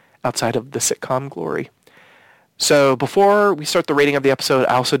 outside of the sitcom glory. So before we start the rating of the episode,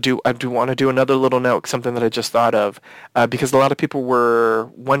 I do want to do another little note, something that I just thought of, because a lot of people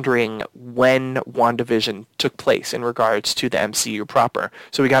were wondering when WandaVision took place in regards to the MCU proper.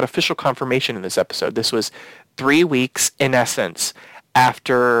 So we got official confirmation in this episode. This was 3 weeks, in essence,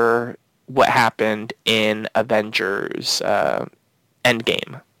 after what happened in Avengers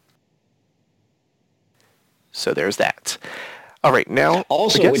Endgame. So there's that. All right, now...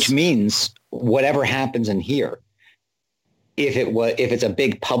 Also, which means whatever happens in here, if it's a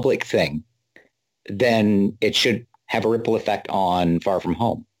big public thing, then it should have a ripple effect on Far From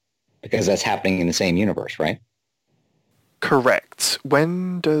Home, because that's happening in the same universe, right? Correct.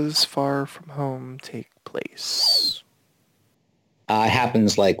 When does Far From Home take place? It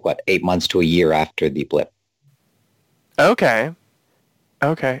happens 8 months to a year after the blip. Okay.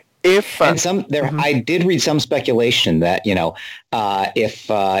 I did read some speculation that if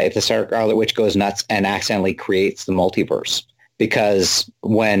the Scarlet Witch goes nuts and accidentally creates the multiverse, because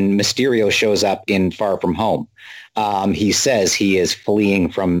when Mysterio shows up in Far From Home, he says he is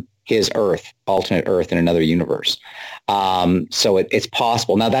fleeing from his Earth, alternate Earth in another universe. So it's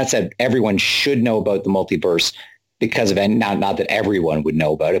possible. Now that said, everyone should know about the multiverse because of not that everyone would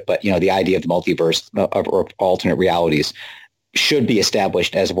know about it, but the idea of the multiverse of alternate realities should be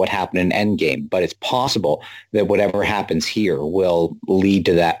established as what happened in Endgame, but it's possible that whatever happens here will lead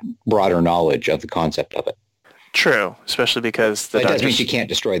to that broader knowledge of the concept of it. True, especially because that does mean you can't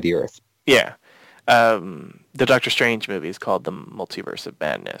destroy the Earth. Yeah. The Doctor Strange movie is called The Multiverse of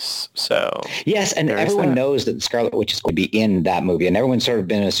Madness. So yes, and everyone knows that the Scarlet Witch is going to be in that movie, and everyone's sort of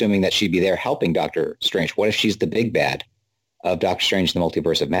been assuming that she'd be there helping Doctor Strange. What if she's the big bad of Doctor Strange and the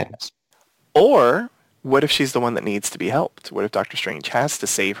Multiverse of Madness? Or what if she's the one that needs to be helped? What if Doctor Strange has to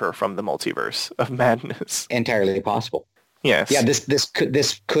save her from the Multiverse of Madness? Entirely possible. Yes. Yeah,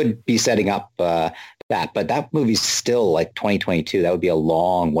 this could be setting up that, but that movie's still 2022. That would be a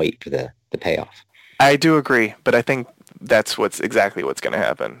long wait for the payoff. I do agree, but I think that's exactly what's going to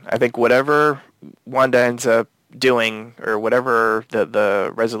happen. I think whatever Wanda ends up doing, or whatever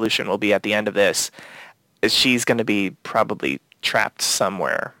the resolution will be at the end of this, is she's going to be probably trapped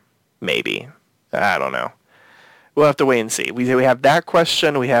somewhere, maybe. I don't know. We'll have to wait and see. We have that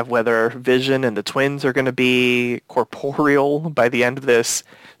question. We have whether Vision and the twins are going to be corporeal by the end of this.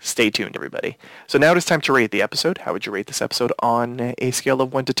 Stay tuned, everybody. So now it is time to rate the episode. How would you rate this episode on a scale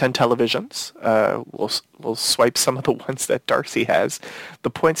of 1 to 10 televisions? We'll swipe some of the ones that Darcy has. The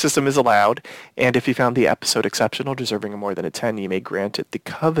point system is allowed, and if you found the episode exceptional, deserving of more than a 10, you may grant it the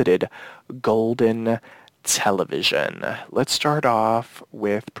coveted golden television. Let's start off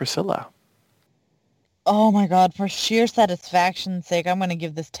with Priscilla. Oh my god, for sheer satisfaction's sake, I'm going to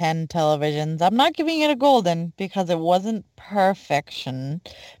give this 10 televisions. I'm not giving it a golden because it wasn't perfection,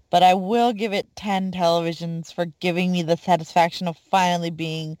 but I will give it 10 televisions for giving me the satisfaction of finally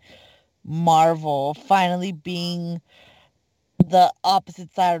being Marvel, finally being the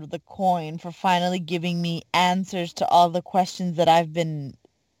opposite side of the coin, for finally giving me answers to all the questions that I've been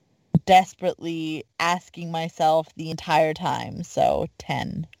desperately asking myself the entire time. So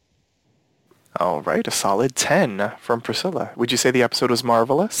 10. All right, a solid 10 from Priscilla. Would you say the episode was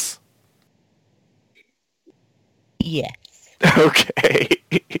marvelous? Yes. Okay.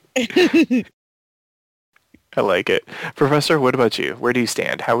 I like it. Professor, what about you? Where do you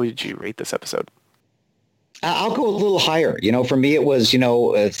stand? How would you rate this episode? I'll go a little higher. For me, it was,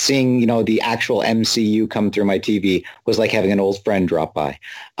 seeing, the actual MCU come through my TV was like having an old friend drop by.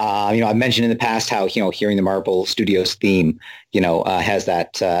 I've mentioned in the past how, hearing the Marvel Studios theme, has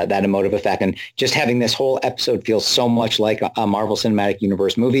that emotive effect. And just having this whole episode feel so much like a Marvel Cinematic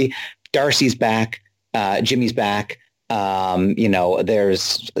Universe movie. Darcy's back. Jimmy's back.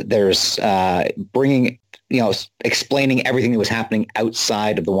 There's bringing, explaining everything that was happening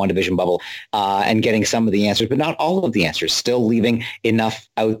outside of the WandaVision bubble and getting some of the answers, but not all of the answers, still leaving enough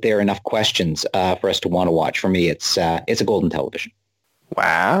out there, enough questions for us to want to watch. For me, it's a golden television.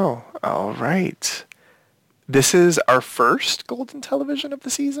 Wow. All right. This is our first golden television of the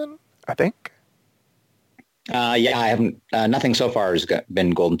season, I think. I haven't, nothing so far has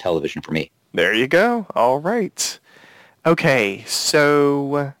been golden television for me. There you go. All right. Okay,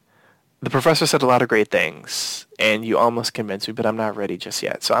 so the professor said a lot of great things, and you almost convinced me, but I'm not ready just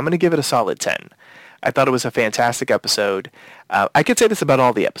yet. So I'm going to give it a solid 10. I thought it was a fantastic episode. I could say this about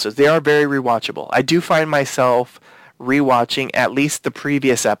all the episodes. They are very rewatchable. I do find myself rewatching at least the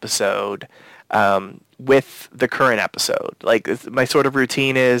previous episode with the current episode. Like, my sort of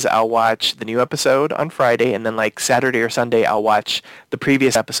routine is I'll watch the new episode on Friday, and then like Saturday or Sunday I'll watch the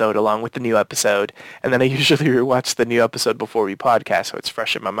previous episode along with the new episode, and then I usually rewatch the new episode before we podcast, so it's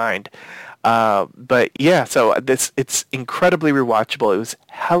fresh in my mind. But yeah, so it's incredibly rewatchable. It was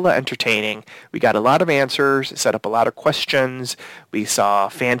hella entertaining. We got a lot of answers, set up a lot of questions. We saw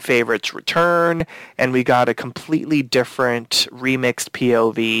fan favorites return, and we got a completely different remixed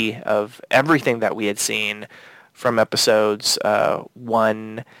POV of everything that we had seen from episodes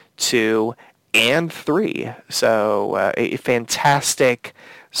 1, 2, and 3. So a fantastic,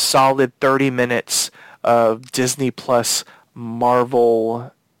 solid 30 minutes of Disney Plus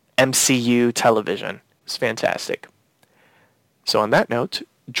Marvel MCU television. It's fantastic. So on that note,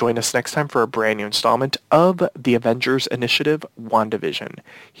 join us next time for a brand new installment of the Avengers Initiative WandaVision.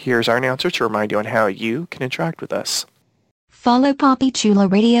 Here's our announcer to remind you on how you can interact with us. Follow Poppy Chulo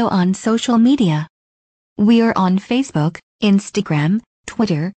Radio on social media. We are on Facebook, Instagram,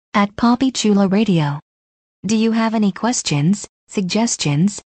 Twitter, at Poppy Chulo Radio. Do you have any questions,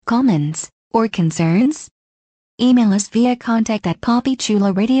 suggestions, comments, or concerns? Email us via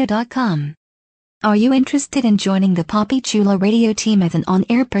contact@poppychuloradio.com. Are you interested in joining the Poppy Chulo Radio team as an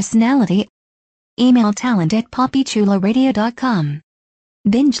on-air personality? Email talent@poppychuloradio.com.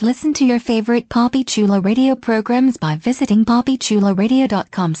 Binge listen to your favorite Poppy Chulo Radio programs by visiting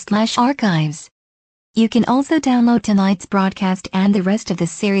poppychuloradio.com/archives. You can also download tonight's broadcast and the rest of the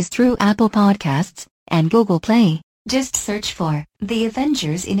series through Apple Podcasts and Google Play. Just search for The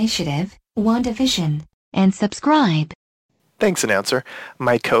Avengers Initiative, WandaVision, and subscribe. Thanks, announcer.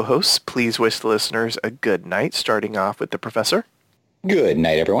 My co-hosts, please wish the listeners a good night, starting off with the professor. Good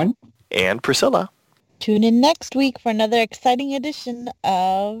night, everyone. And Priscilla. Tune in next week for another exciting edition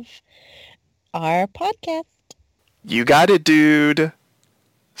of our podcast. You got it, dude.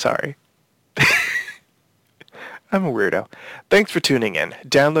 Sorry. I'm a weirdo. Thanks for tuning in.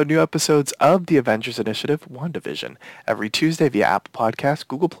 Download new episodes of the Avengers Initiative WandaVision every Tuesday via Apple Podcasts,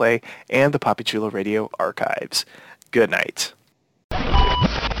 Google Play, and the Poppy Chulo Radio archives. Good night.